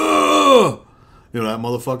like, ugh! That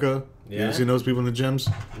motherfucker? Yeah. You ever seen those people in the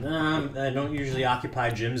gyms? No, I don't usually occupy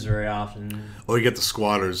gyms very often. Or you get the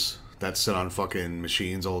squatters that sit on fucking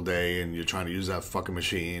machines all day, and you're trying to use that fucking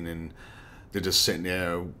machine, and they're just sitting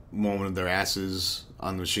there warming their asses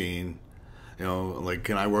on the machine. Like,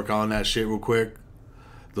 can I work on that shit real quick?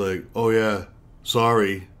 They're like, oh yeah,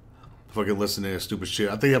 sorry. Fucking listen to their stupid shit.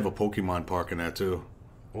 I think they have a Pokemon park in there too.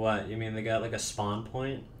 What? You mean they got like a spawn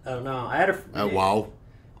point? Oh no, I had a... WoW.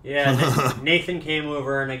 Yeah, Nathan came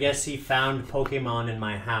over, and I guess he found Pokemon in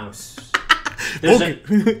my house.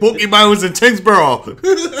 Pokemon was in Tingsboro.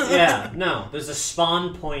 Yeah, no, there's a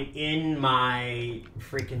spawn point in my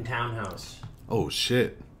freaking townhouse. Oh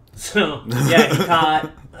shit. So yeah, he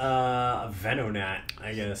caught a Venonat,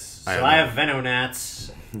 I guess. So I have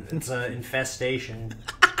Venonats. It's an infestation.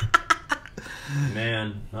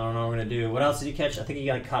 Man, I don't know what we're gonna do. What else did he catch? I think he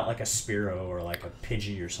caught like a Spearow or like a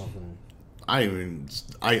Pidgey or something. I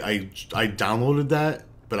downloaded that,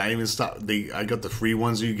 but I even stopped. I got the free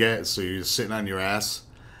ones you get, so you're just sitting on your ass.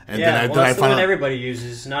 And yeah, that's the one everybody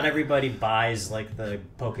uses. Not everybody buys like the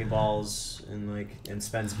Pokeballs and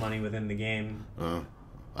spends money within the game.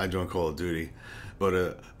 I joined Call of Duty,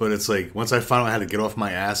 but it's like once I found out how to get off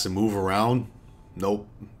my ass and move around, nope,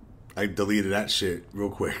 I deleted that shit real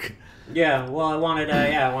quick. Yeah, well, I wanted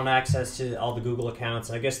access to all the Google accounts.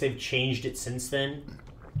 I guess they've changed it since then.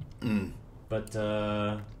 But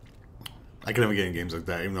I can never get in games like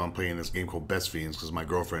that, even though I'm playing this game called Best Fiends, because my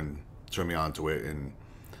girlfriend turned me onto it, and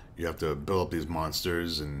you have to build up these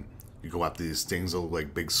monsters, and you go after these things that look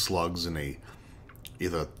like big slugs, and they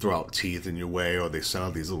either throw out teeth in your way, or they send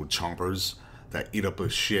out these little chompers that eat up a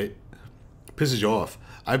shit. Pisses you off.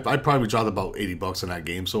 I probably dropped about $80 in that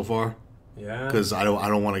game so far. Yeah. Because I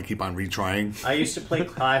don't want to keep on retrying. I used to play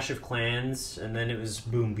Clash of Clans, and then it was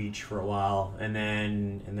Boom Beach for a while, and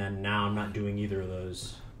then now I'm not doing either of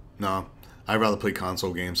those. No, I'd rather play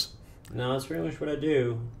console games. No, that's pretty much what I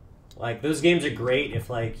do. Like, those games are great if,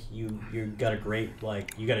 like, you got a great,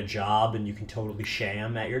 like, you got a job and you can totally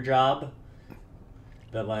sham at your job.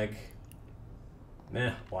 But, like,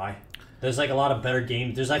 why? There's, like, a lot of better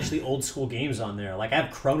games. There's actually old school games on there. Like, I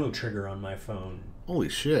have Chrono Trigger on my phone. Holy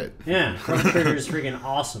shit. Yeah, Chrono Trigger is freaking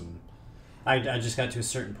awesome. I just got to a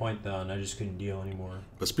certain point, though, and I just couldn't deal anymore.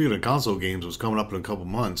 But speaking of console games, what's coming up in a couple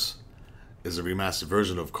months is a remastered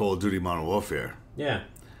version of Call of Duty Modern Warfare. Yeah.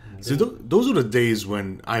 See, those are the days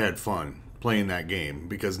when I had fun playing that game,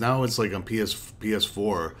 because now it's like on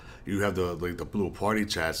PS4, you have the little party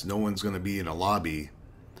chats. No one's gonna be in a lobby.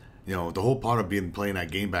 You know, the whole part of playing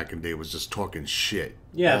that game back in the day was just talking shit.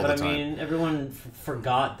 Yeah, but I mean, everyone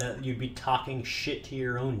forgot that you'd be talking shit to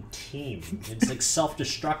your own team. It's like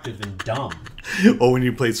self-destructive and dumb. Or when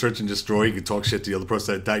you played Search and Destroy, you could talk shit to the other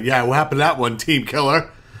person that died. Yeah, what happened to that one, team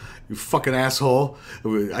killer? You fucking asshole.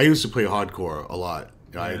 I used to play hardcore a lot.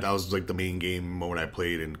 Yeah. That was like the main game when I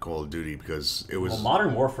played in Call of Duty, because it was... Well,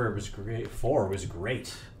 Modern Warfare was great. 4 was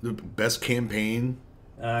great. The best campaign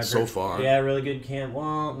so far. Yeah, really good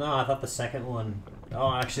Well, no, I thought the second one...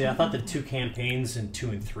 Oh, actually, I thought the 2 campaigns in 2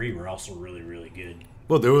 and 3 were also really, really good.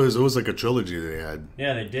 Well, it was like a trilogy they had.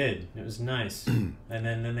 Yeah, they did. It was nice. And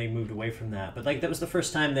then they moved away from that. But, like, that was the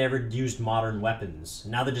first time they ever used modern weapons.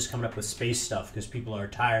 Now they're just coming up with space stuff because people are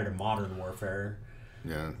tired of Modern Warfare.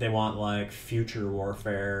 Yeah. They want, like, future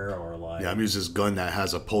warfare or, like... Yeah, I'm using this gun that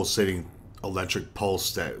has a pulsating electric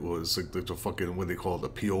pulse that was, like, the fucking, what they call it, the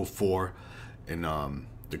PO4 in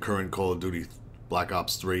the current Call of Duty Black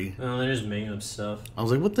Ops 3. Oh, they're just making up stuff. I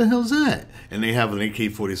was like, what the hell's that? And they have an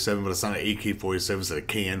AK-47, but it's not an AK-47, it's a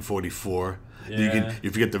KN-44. Yeah. You can,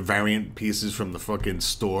 if you get the variant pieces from the fucking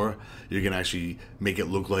store, you can actually make it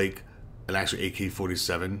look like an actual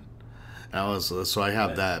AK-47. So I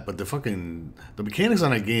have that, but the mechanics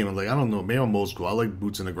on that game, I'm like, I don't know, maybe I'm old school. I like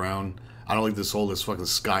boots in the ground. I don't like this fucking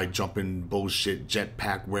sky jumping bullshit,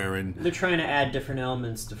 jetpack wearing. They're trying to add different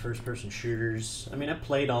elements to first person shooters. I mean, I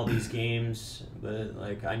played all these games, but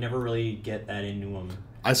like I never really get that into them.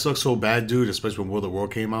 I suck so bad, dude, especially when World of War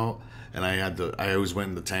came out, and I always went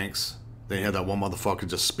in the tanks. They had that one motherfucker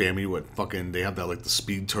just spam me with fucking. They have that like the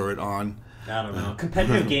speed turret on. I don't know.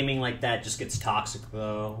 Competitive gaming like that just gets toxic,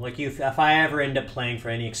 though. Like, if I ever end up playing for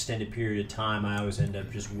any extended period of time, I always end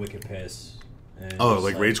up just wicked pissed. Oh,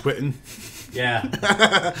 like rage quitting? Yeah.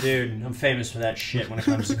 Dude, I'm famous for that shit when it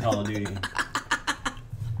comes to Call of Duty. I'm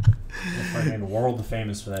fucking world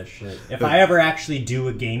famous for that shit. If I ever actually do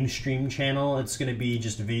a game stream channel, it's going to be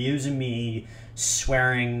just videos of me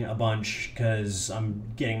swearing a bunch because I'm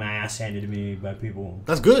getting my ass handed to me by people.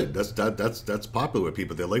 That's good. That's popular with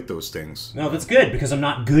people. They like those things. No, that's good because I'm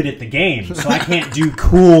not good at the game, so I can't do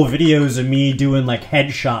cool videos of me doing like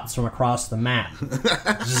headshots from across the map.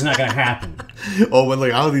 It's just not gonna happen. Oh, when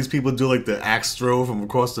like all these people do like the axe throw from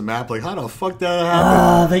across the map, like how the fuck that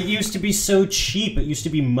happened? They used to be so cheap. It used to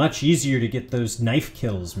be much easier to get those knife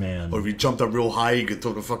kills, man. Or if you jumped up real high, you could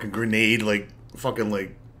throw a fucking grenade like fucking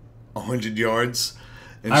like 100 yards.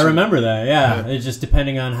 I remember that, yeah. It's just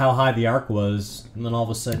depending on how high the arc was. And then all of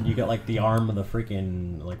a sudden you got like the arm of the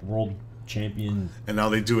freaking like world champion. And now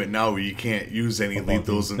they do it now where you can't use any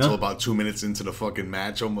lethals until about 2 minutes into the fucking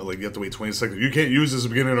match. Almost like you have to wait 20 seconds. You can't use this at the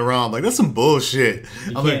beginning of the round. Like, that's some bullshit.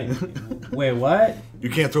 Wait, what? You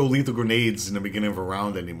can't throw lethal grenades in the beginning of a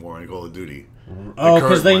round anymore in Call of Duty. Oh,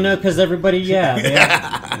 because they know, because everybody,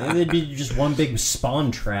 they'd be just one big spawn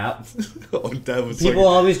trap. People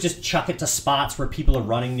always just chuck it to spots where people are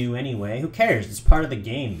running new anyway. Who cares? It's part of the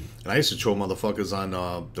game. And I used to troll motherfuckers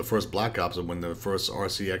on the first Black Ops when the first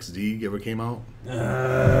RCXD ever came out.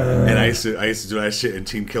 And I used to do that shit and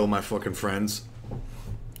team kill my fucking friends.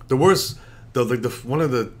 The worst,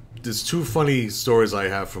 there's two funny stories I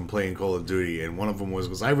have from playing Call of Duty, and one of them was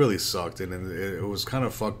because I really sucked, and it was kind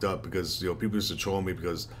of fucked up because people used to troll me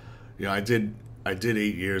because I did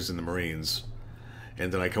 8 years in the Marines,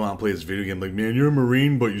 and then I come out and play this video game like, man, you're a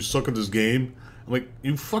Marine but you suck at this game. I'm like,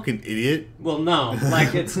 you fucking idiot. Well, no,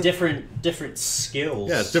 like it's different skills.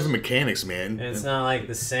 Yeah, it's different mechanics, man. And it's not like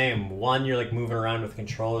the same. One, you're like moving around with a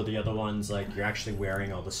controller. The other one's like you're actually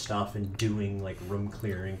wearing all the stuff and doing like room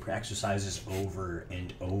clearing exercises over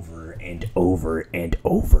and over and over and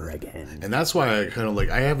over again. And that's why I kind of like,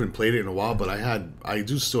 I haven't played it in a while, but I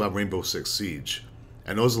do still have Rainbow Six Siege,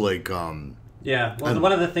 and those are like yeah, well,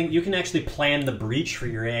 one of the things, you can actually plan the breach for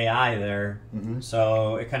your AI there,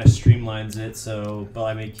 so it kind of streamlines it. So, but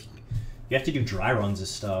I mean, You have to do dry runs of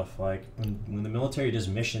stuff. Like, when the military does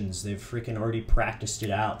missions, they've freaking already practiced it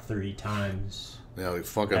out 30 times. Yeah, like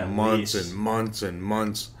fucking months and months and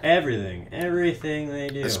months. Everything they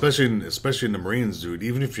do. Especially in the Marines, dude.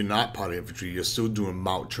 Even if you're not part of infantry, you're still doing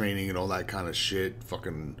mount training and all that kind of shit.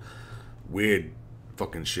 Fucking weird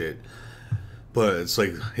fucking shit. But it's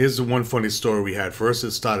like, here's the one funny story we had. First,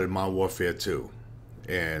 it started Modern Warfare 2.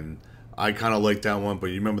 And I kind of like that one, but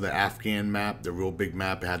you remember the Afghan map, the real big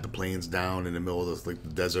map? It had the planes down in the middle of the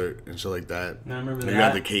desert and shit like that. I remember that. You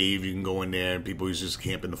had the cave, you can go in there, and people used to just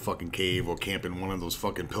camp in the fucking cave or camp in one of those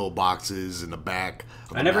fucking pillboxes in the back.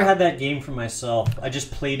 I never had that game for myself. I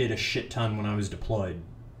just played it a shit ton when I was deployed.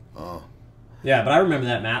 Oh. Yeah, but I remember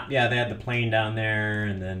that map. Yeah, they had the plane down there,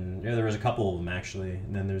 and then there was a couple of them, actually.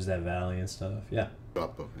 And then there's that valley and stuff. Yeah.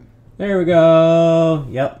 There we go.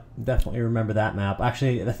 Yep, definitely remember that map.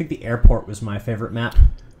 Actually, I think the airport was my favorite map.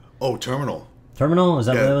 Oh, Terminal. Terminal? Is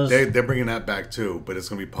that what it was? They're bringing that back too, but it's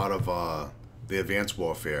going to be part of the Advanced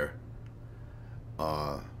Warfare.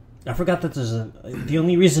 I forgot that there's a... The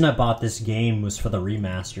only reason I bought this game was for the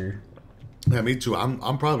remaster. Yeah, me too.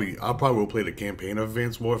 I'll probably will play the campaign of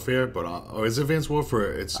Advanced Warfare, but or is it Advanced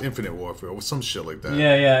Warfare? It's Infinite Warfare or some shit like that.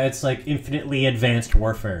 Yeah, it's like infinitely advanced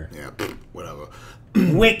warfare. Yeah, whatever.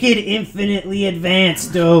 Wicked infinitely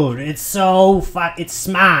advanced, dude. It's so it's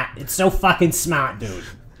smart. It's so fucking smart, dude.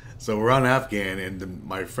 So we're on Afghan, and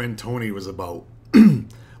my friend Tony was about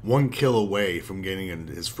 1 kill away from getting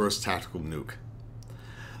his first tactical nuke.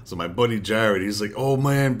 So my buddy Jared, he's like, "Oh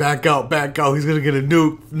man, back out! He's gonna get a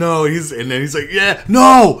nuke." No, and then he's like, "Yeah,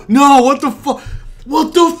 no, what the fuck?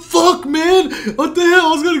 What the fuck, man? What the hell?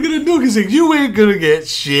 I was gonna get a nuke." He's like, "You ain't gonna get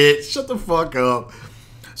shit. Shut the fuck up."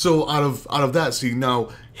 So out of that, see, now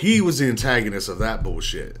he was the antagonist of that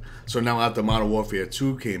bullshit. So now after Modern Warfare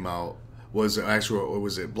 2 came out, was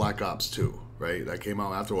it Black Ops 2, right? That came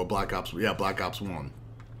out after Black Ops 1,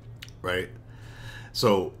 right?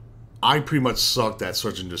 So I pretty much sucked at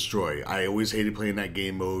Search and Destroy. I always hated playing that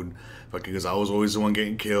game mode, fucking, because I was always the one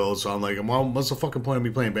getting killed. So I'm like, well, what's the fucking point of me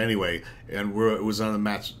playing? But anyway, and it was on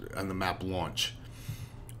the map launch,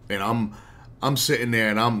 and I'm sitting there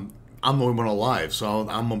and I'm the only one alive, so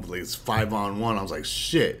I'm like, it's 5-on-1. I was like,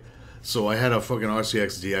 shit. So I had a fucking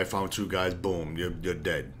RCXD. I found 2 guys. Boom, you're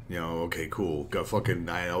dead. You know, okay, cool. Got fucking.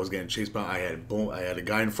 I was getting chased by. I had a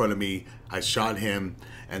guy in front of me. I shot him,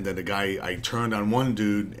 and then the guy. I turned on one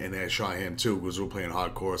dude, and I shot him too because we were playing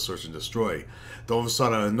hardcore Search and Destroy. Then all of a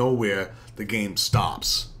sudden, out of nowhere, the game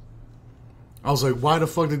stops. I was like, why the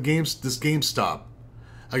fuck did this game stop?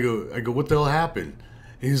 I go, what the hell happened?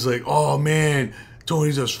 And he's like, oh man,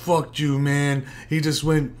 Tony just fucked you, man. He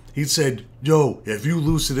said, yo, if you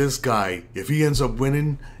lose to this guy, if he ends up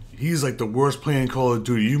winning, he's like the worst player in Call of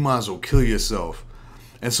Duty. You might as well kill yourself.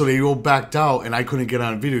 And so they all backed out, and I couldn't get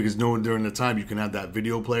on video because during the time you can have that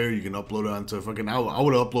video player, you can upload it onto fucking. I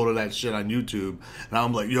would have uploaded that shit on YouTube, and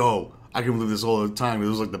I'm like, yo, I can live this all the time. It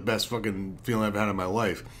was like the best fucking feeling I've had in my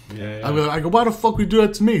life. Yeah. I go, why the fuck would you do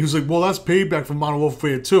that to me? He was like, well, that's payback from Modern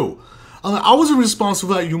Warfare 2. I'm like, I wasn't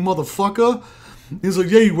responsible for that, you motherfucker. He's like,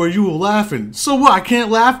 yeah, you were laughing. So what? I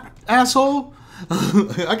can't laugh, asshole?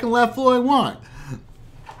 I can laugh all I want.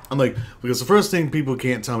 I'm like, because the first thing people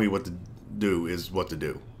can't tell me what to do is what to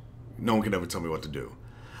do. No one can ever tell me what to do.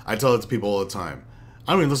 I tell it to people all the time.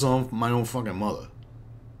 I don't even listen to my own fucking mother.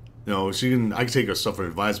 You know, I can take her stuff for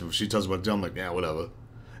advice, but if she tells me what to do, I'm like, yeah, whatever.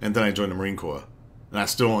 And then I joined the Marine Corps. And I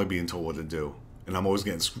still only being told what to do. And I'm always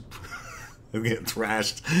getting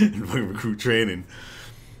thrashed in fucking recruit training.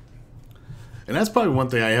 And that's probably one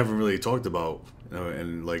thing I haven't really talked about, you know,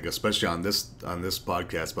 and like especially on this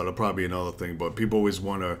podcast, but it'll probably be another thing. But people always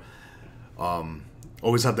want to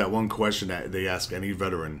always have that one question that they ask any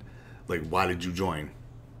veteran, like, why did you join?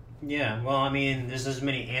 Yeah, well, I mean, there's as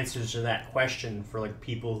many answers to that question for like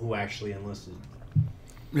people who actually enlisted.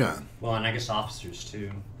 Yeah. Well, and I guess officers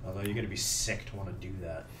too. Although you got to be sick to want to do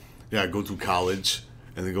that. Yeah, go through college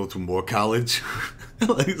and then go through more college.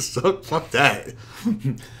 Like, fuck that.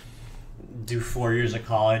 Do 4 years of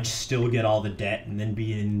college, still get all the debt, and then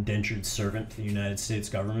be an indentured servant to the United States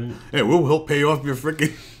government. Hey, we'll help pay off your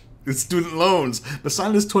freaking student loans. But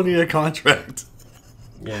sign this 20-year contract.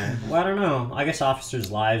 Yeah, well, I don't know. I guess officers'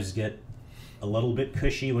 lives get a little bit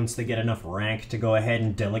cushy once they get enough rank to go ahead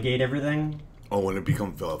and delegate everything. Oh, when it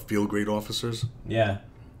becomes field grade officers? Yeah.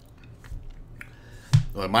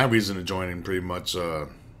 Well, my reason to joining pretty much, I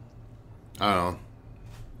don't know.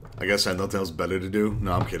 I guess I had nothing else better to do.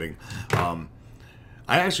 No, I'm kidding. I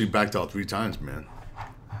actually backed out 3 times, man.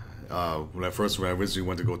 When I originally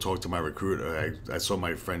went to go talk to my recruiter, I saw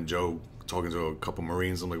my friend Joe talking to a couple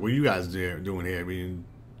Marines. I'm like, what are you guys doing here? I mean,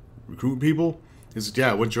 recruiting people? He said,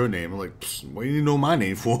 yeah, what's your name? I'm like, what do you know my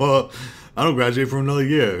name for? I don't graduate for another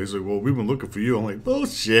year. He's like, well, we've been looking for you. I'm like,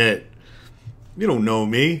 bullshit. You don't know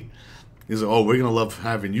me. He's like, oh, we're going to love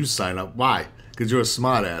having you sign up. Why? Because you're a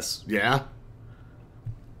smart ass. Yeah?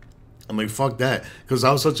 I'm like, fuck that. Because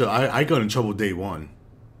I was I got in trouble day one.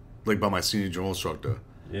 Like, by my senior drill instructor.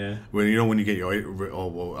 Yeah. When you get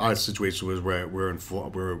your our situation was we're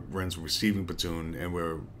in receiving platoon and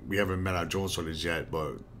we haven't met our drill instructors yet,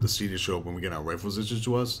 but the seniors show up when we get our rifles issued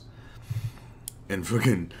to us, and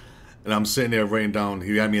I'm sitting there writing down.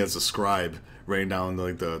 He had me as a scribe, writing down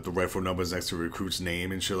like the rifle numbers next to the recruit's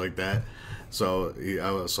name and shit like that. So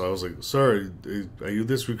I was like, sir, are you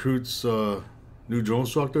this recruit's new drill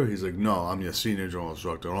instructor? He's like, no, I'm your senior drill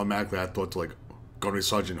instructor. And automatically I thought to like Gunnery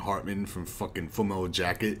Sergeant Hartman from fucking Full Metal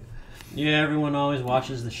Jacket. Yeah, everyone always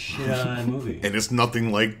watches the shit out of that movie. And it's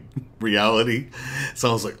nothing like reality.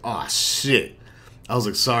 So I was like, oh shit. I was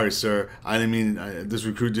like, sorry, sir. I didn't mean, this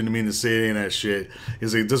recruit didn't mean to say any of that shit.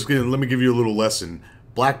 He's like, let me give you a little lesson.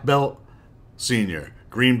 Black belt, senior.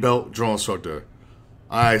 Green belt, drill instructor.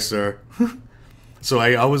 Alright, sir. So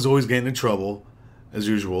I was always getting in trouble, as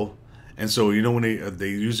usual. And so, you know, when they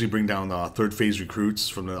usually bring down third phase recruits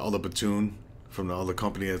from the other platoon, from the other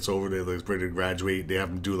company that's over there that's ready to graduate, they have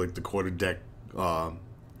them do like the quarter deck, what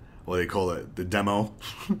do they call it, the demo.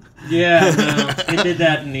 Yeah, no, they did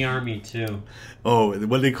that in the Army too. Oh, what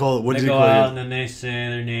do they call it? They go out and then they say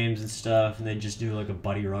their names and stuff, and they just do like a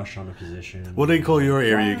buddy rush on a position. What do they call your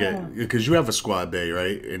area again? Because you have a squad bay,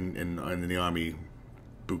 right, in the Army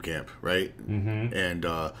boot camp, right? Mm-hmm. And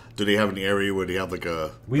do they have an area where they have like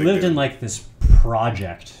a? We lived in like this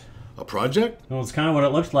project. A project? Well, it's kind of what it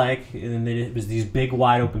looked like, and it was these big,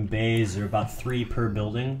 wide open bays. There were about 3 per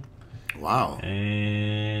building. Wow.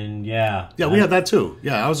 And yeah. Yeah, we had that too.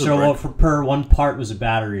 Yeah, I was. So per one part was a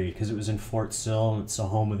battery because it was in Fort Sill, and it's a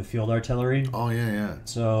home of the field artillery. Oh yeah, yeah.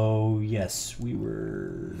 So yes, we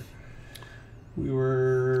were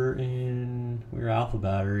Alpha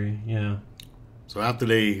Battery. Yeah. So after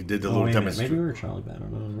they did the little demonstration, maybe we were Charlie Battery. I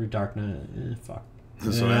don't know. We were Dark Knight. Fuck.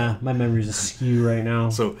 So yeah, my memory's askew right now.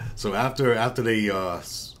 So after they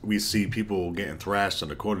we see people getting thrashed on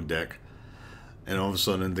the quarter deck, and all of a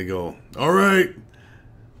sudden they go, all right,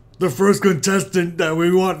 the first contestant that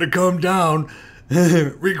we want to come down,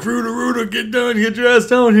 recruiter Rooter, get your ass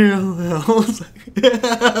down here. I was like,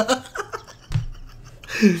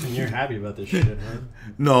 and you're happy about this shit, huh?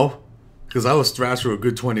 No, because I was thrashed for a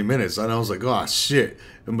good 20 minutes, and I was like, oh shit.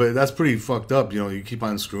 But that's pretty fucked up, you know. You keep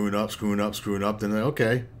on screwing up. Then they're like,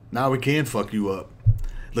 okay, now we can fuck you up.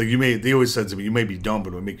 Like they always said to me, you may be dumb, but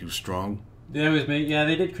it'll make you strong. They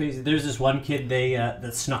did crazy. There's this one kid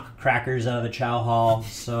that snuck crackers out of the chow hall.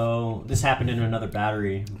 So this happened in another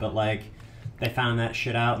battery, but like they found that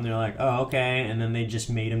shit out, and they're like, oh okay, and then they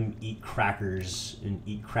just made him eat crackers and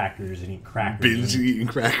eat crackers and eat crackers. Binge eating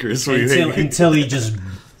crackers until he just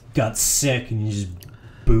got sick and he just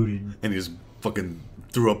booted. And he just fucking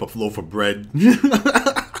threw up a loaf of bread.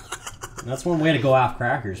 That's one way to go off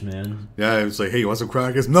crackers, man. Yeah, it's like, hey, you want some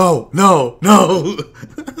crackers? No.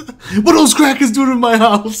 What those crackers do to my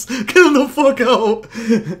house? Get them the fuck out.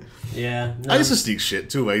 Yeah. No. I used to sneak shit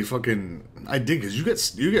too. I did, because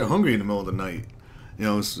you get hungry in the middle of the night. You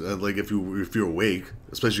know, it's, like if you're awake,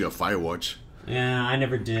 especially on fire watch. Yeah, I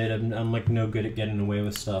never did. I'm like no good at getting away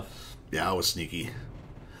with stuff. Yeah, I was sneaky.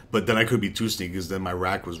 But then I could be too sneaky, because then my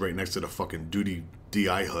rack was right next to the fucking duty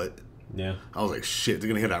DI hut. Yeah. I was like, shit, they're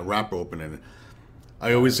gonna hear that wrapper open. And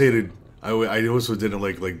I always hated. I also didn't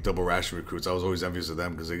like double ration recruits. I was always envious of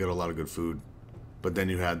them because they get a lot of good food. But then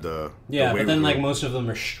you had but then like most of them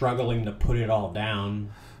are struggling to put it all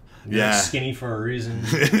down. They're skinny for a reason.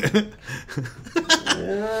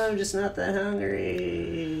 I'm just not that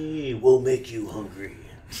hungry. We'll make you hungry.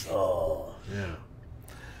 Oh yeah.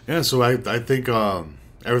 Yeah. So I think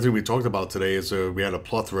everything we talked about today is we had a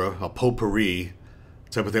plethora, a potpourri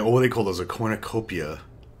type of thing. What they call those, a cornucopia.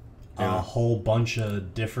 A whole bunch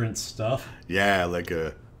of different stuff. Yeah, like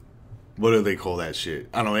what do they call that shit?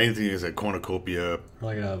 I don't know. Anything is a cornucopia,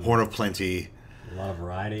 like a horn of plenty. A lot of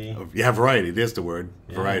variety. Yeah, variety. There's the word.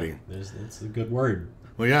 Yeah, variety. It's a good word.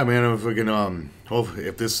 Well, yeah, man. If we can,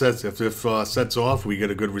 if this sets off, we get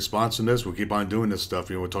a good response from this. We'll keep on doing this stuff.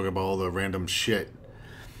 You know, we're talking about all the random shit.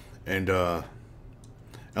 And I'd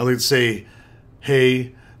like to say,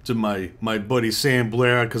 hey to my buddy Sam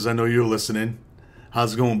Blair, because I know you're listening.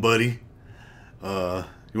 How's it going, buddy? You want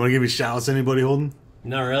to give me shout-outs to anybody, Holden?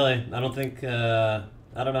 Not really. I don't think...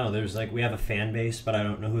 I don't know. There's we have a fan base, but I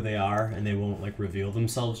don't know who they are, and they won't reveal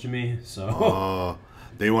themselves to me. So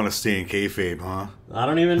They want to stay in kayfabe, huh? I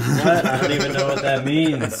don't even know what that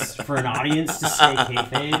means. For an audience to say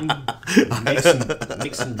kayfabe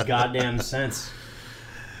makes some goddamn sense.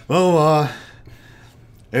 Well,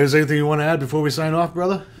 is there anything you want to add before we sign off,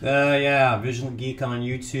 brother? Yeah, Vigilant Geek on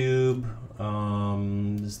YouTube.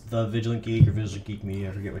 The Vigilant Geek or Vigilant Geek Me,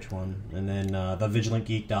 I forget which one. And then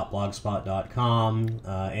thevigilantgeek.blogspot.com.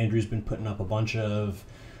 Andrew's been putting up a bunch of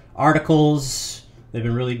articles. They've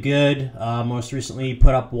been really good. Most recently, he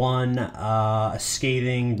put up one, a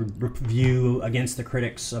scathing review against the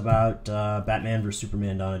critics about Batman vs.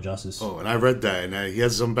 Superman: Dawn of Justice. Oh, and I read that, and he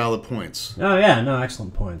has some valid points. Oh, yeah, no,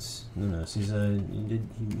 excellent points. No, he's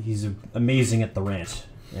amazing at the rant.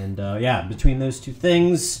 And, yeah, between those two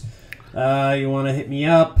things, you want to hit me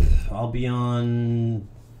up, I'll be on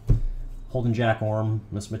Holden Jack Orme.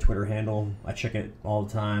 That's my Twitter handle. I check it all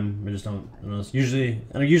the time. I just don't. Usually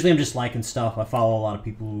I'm just liking stuff. I follow a lot of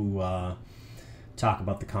people who talk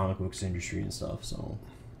about the comic books industry and stuff. So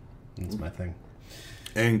that's my thing.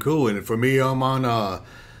 And cool. And for me, I'm on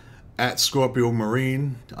at Scorpio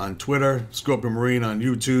Marine on Twitter, Scorpio Marine on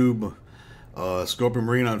YouTube, Scorpio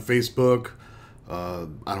Marine on Facebook. I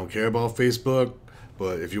don't care about Facebook.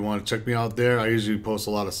 But if you want to check me out there, I usually post a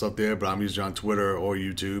lot of stuff there, but I'm usually on Twitter or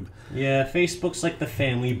YouTube. Yeah, Facebook's like the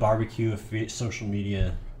family barbecue of social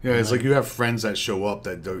media. Yeah, it's like you have friends that show up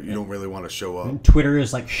that you don't really want to show up. And Twitter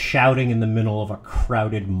is like shouting in the middle of a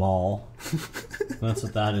crowded mall. That's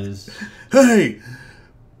what that is. Hey!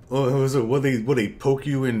 What they poke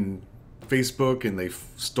you in Facebook and they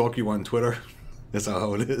stalk you on Twitter? That's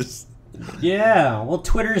how it is. Yeah, well,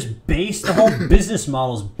 Twitter's based, the whole business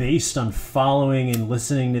model is based on following and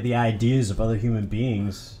listening to the ideas of other human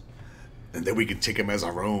beings. And then we can take them as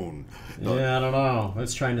our own. Yeah, I don't know.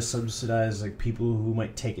 It's trying to subsidize like people who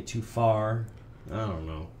might take it too far. I don't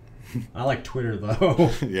know. I like Twitter,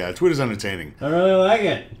 though. Yeah, Twitter's entertaining. I really like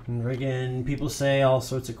it. And again, people say all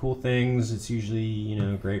sorts of cool things. It's usually,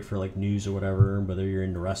 great for like news or whatever, whether you're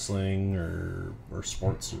into wrestling or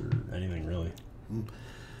sports or anything, really.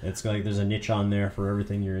 It's like there's a niche on there for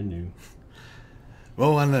everything you're into.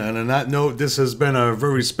 Well, and on that note, this has been a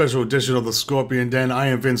very special edition of the Scorpion Den. I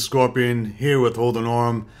am Vince Scorpion, here with Holden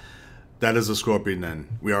Orme. That is the Scorpion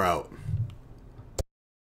Den. We are out.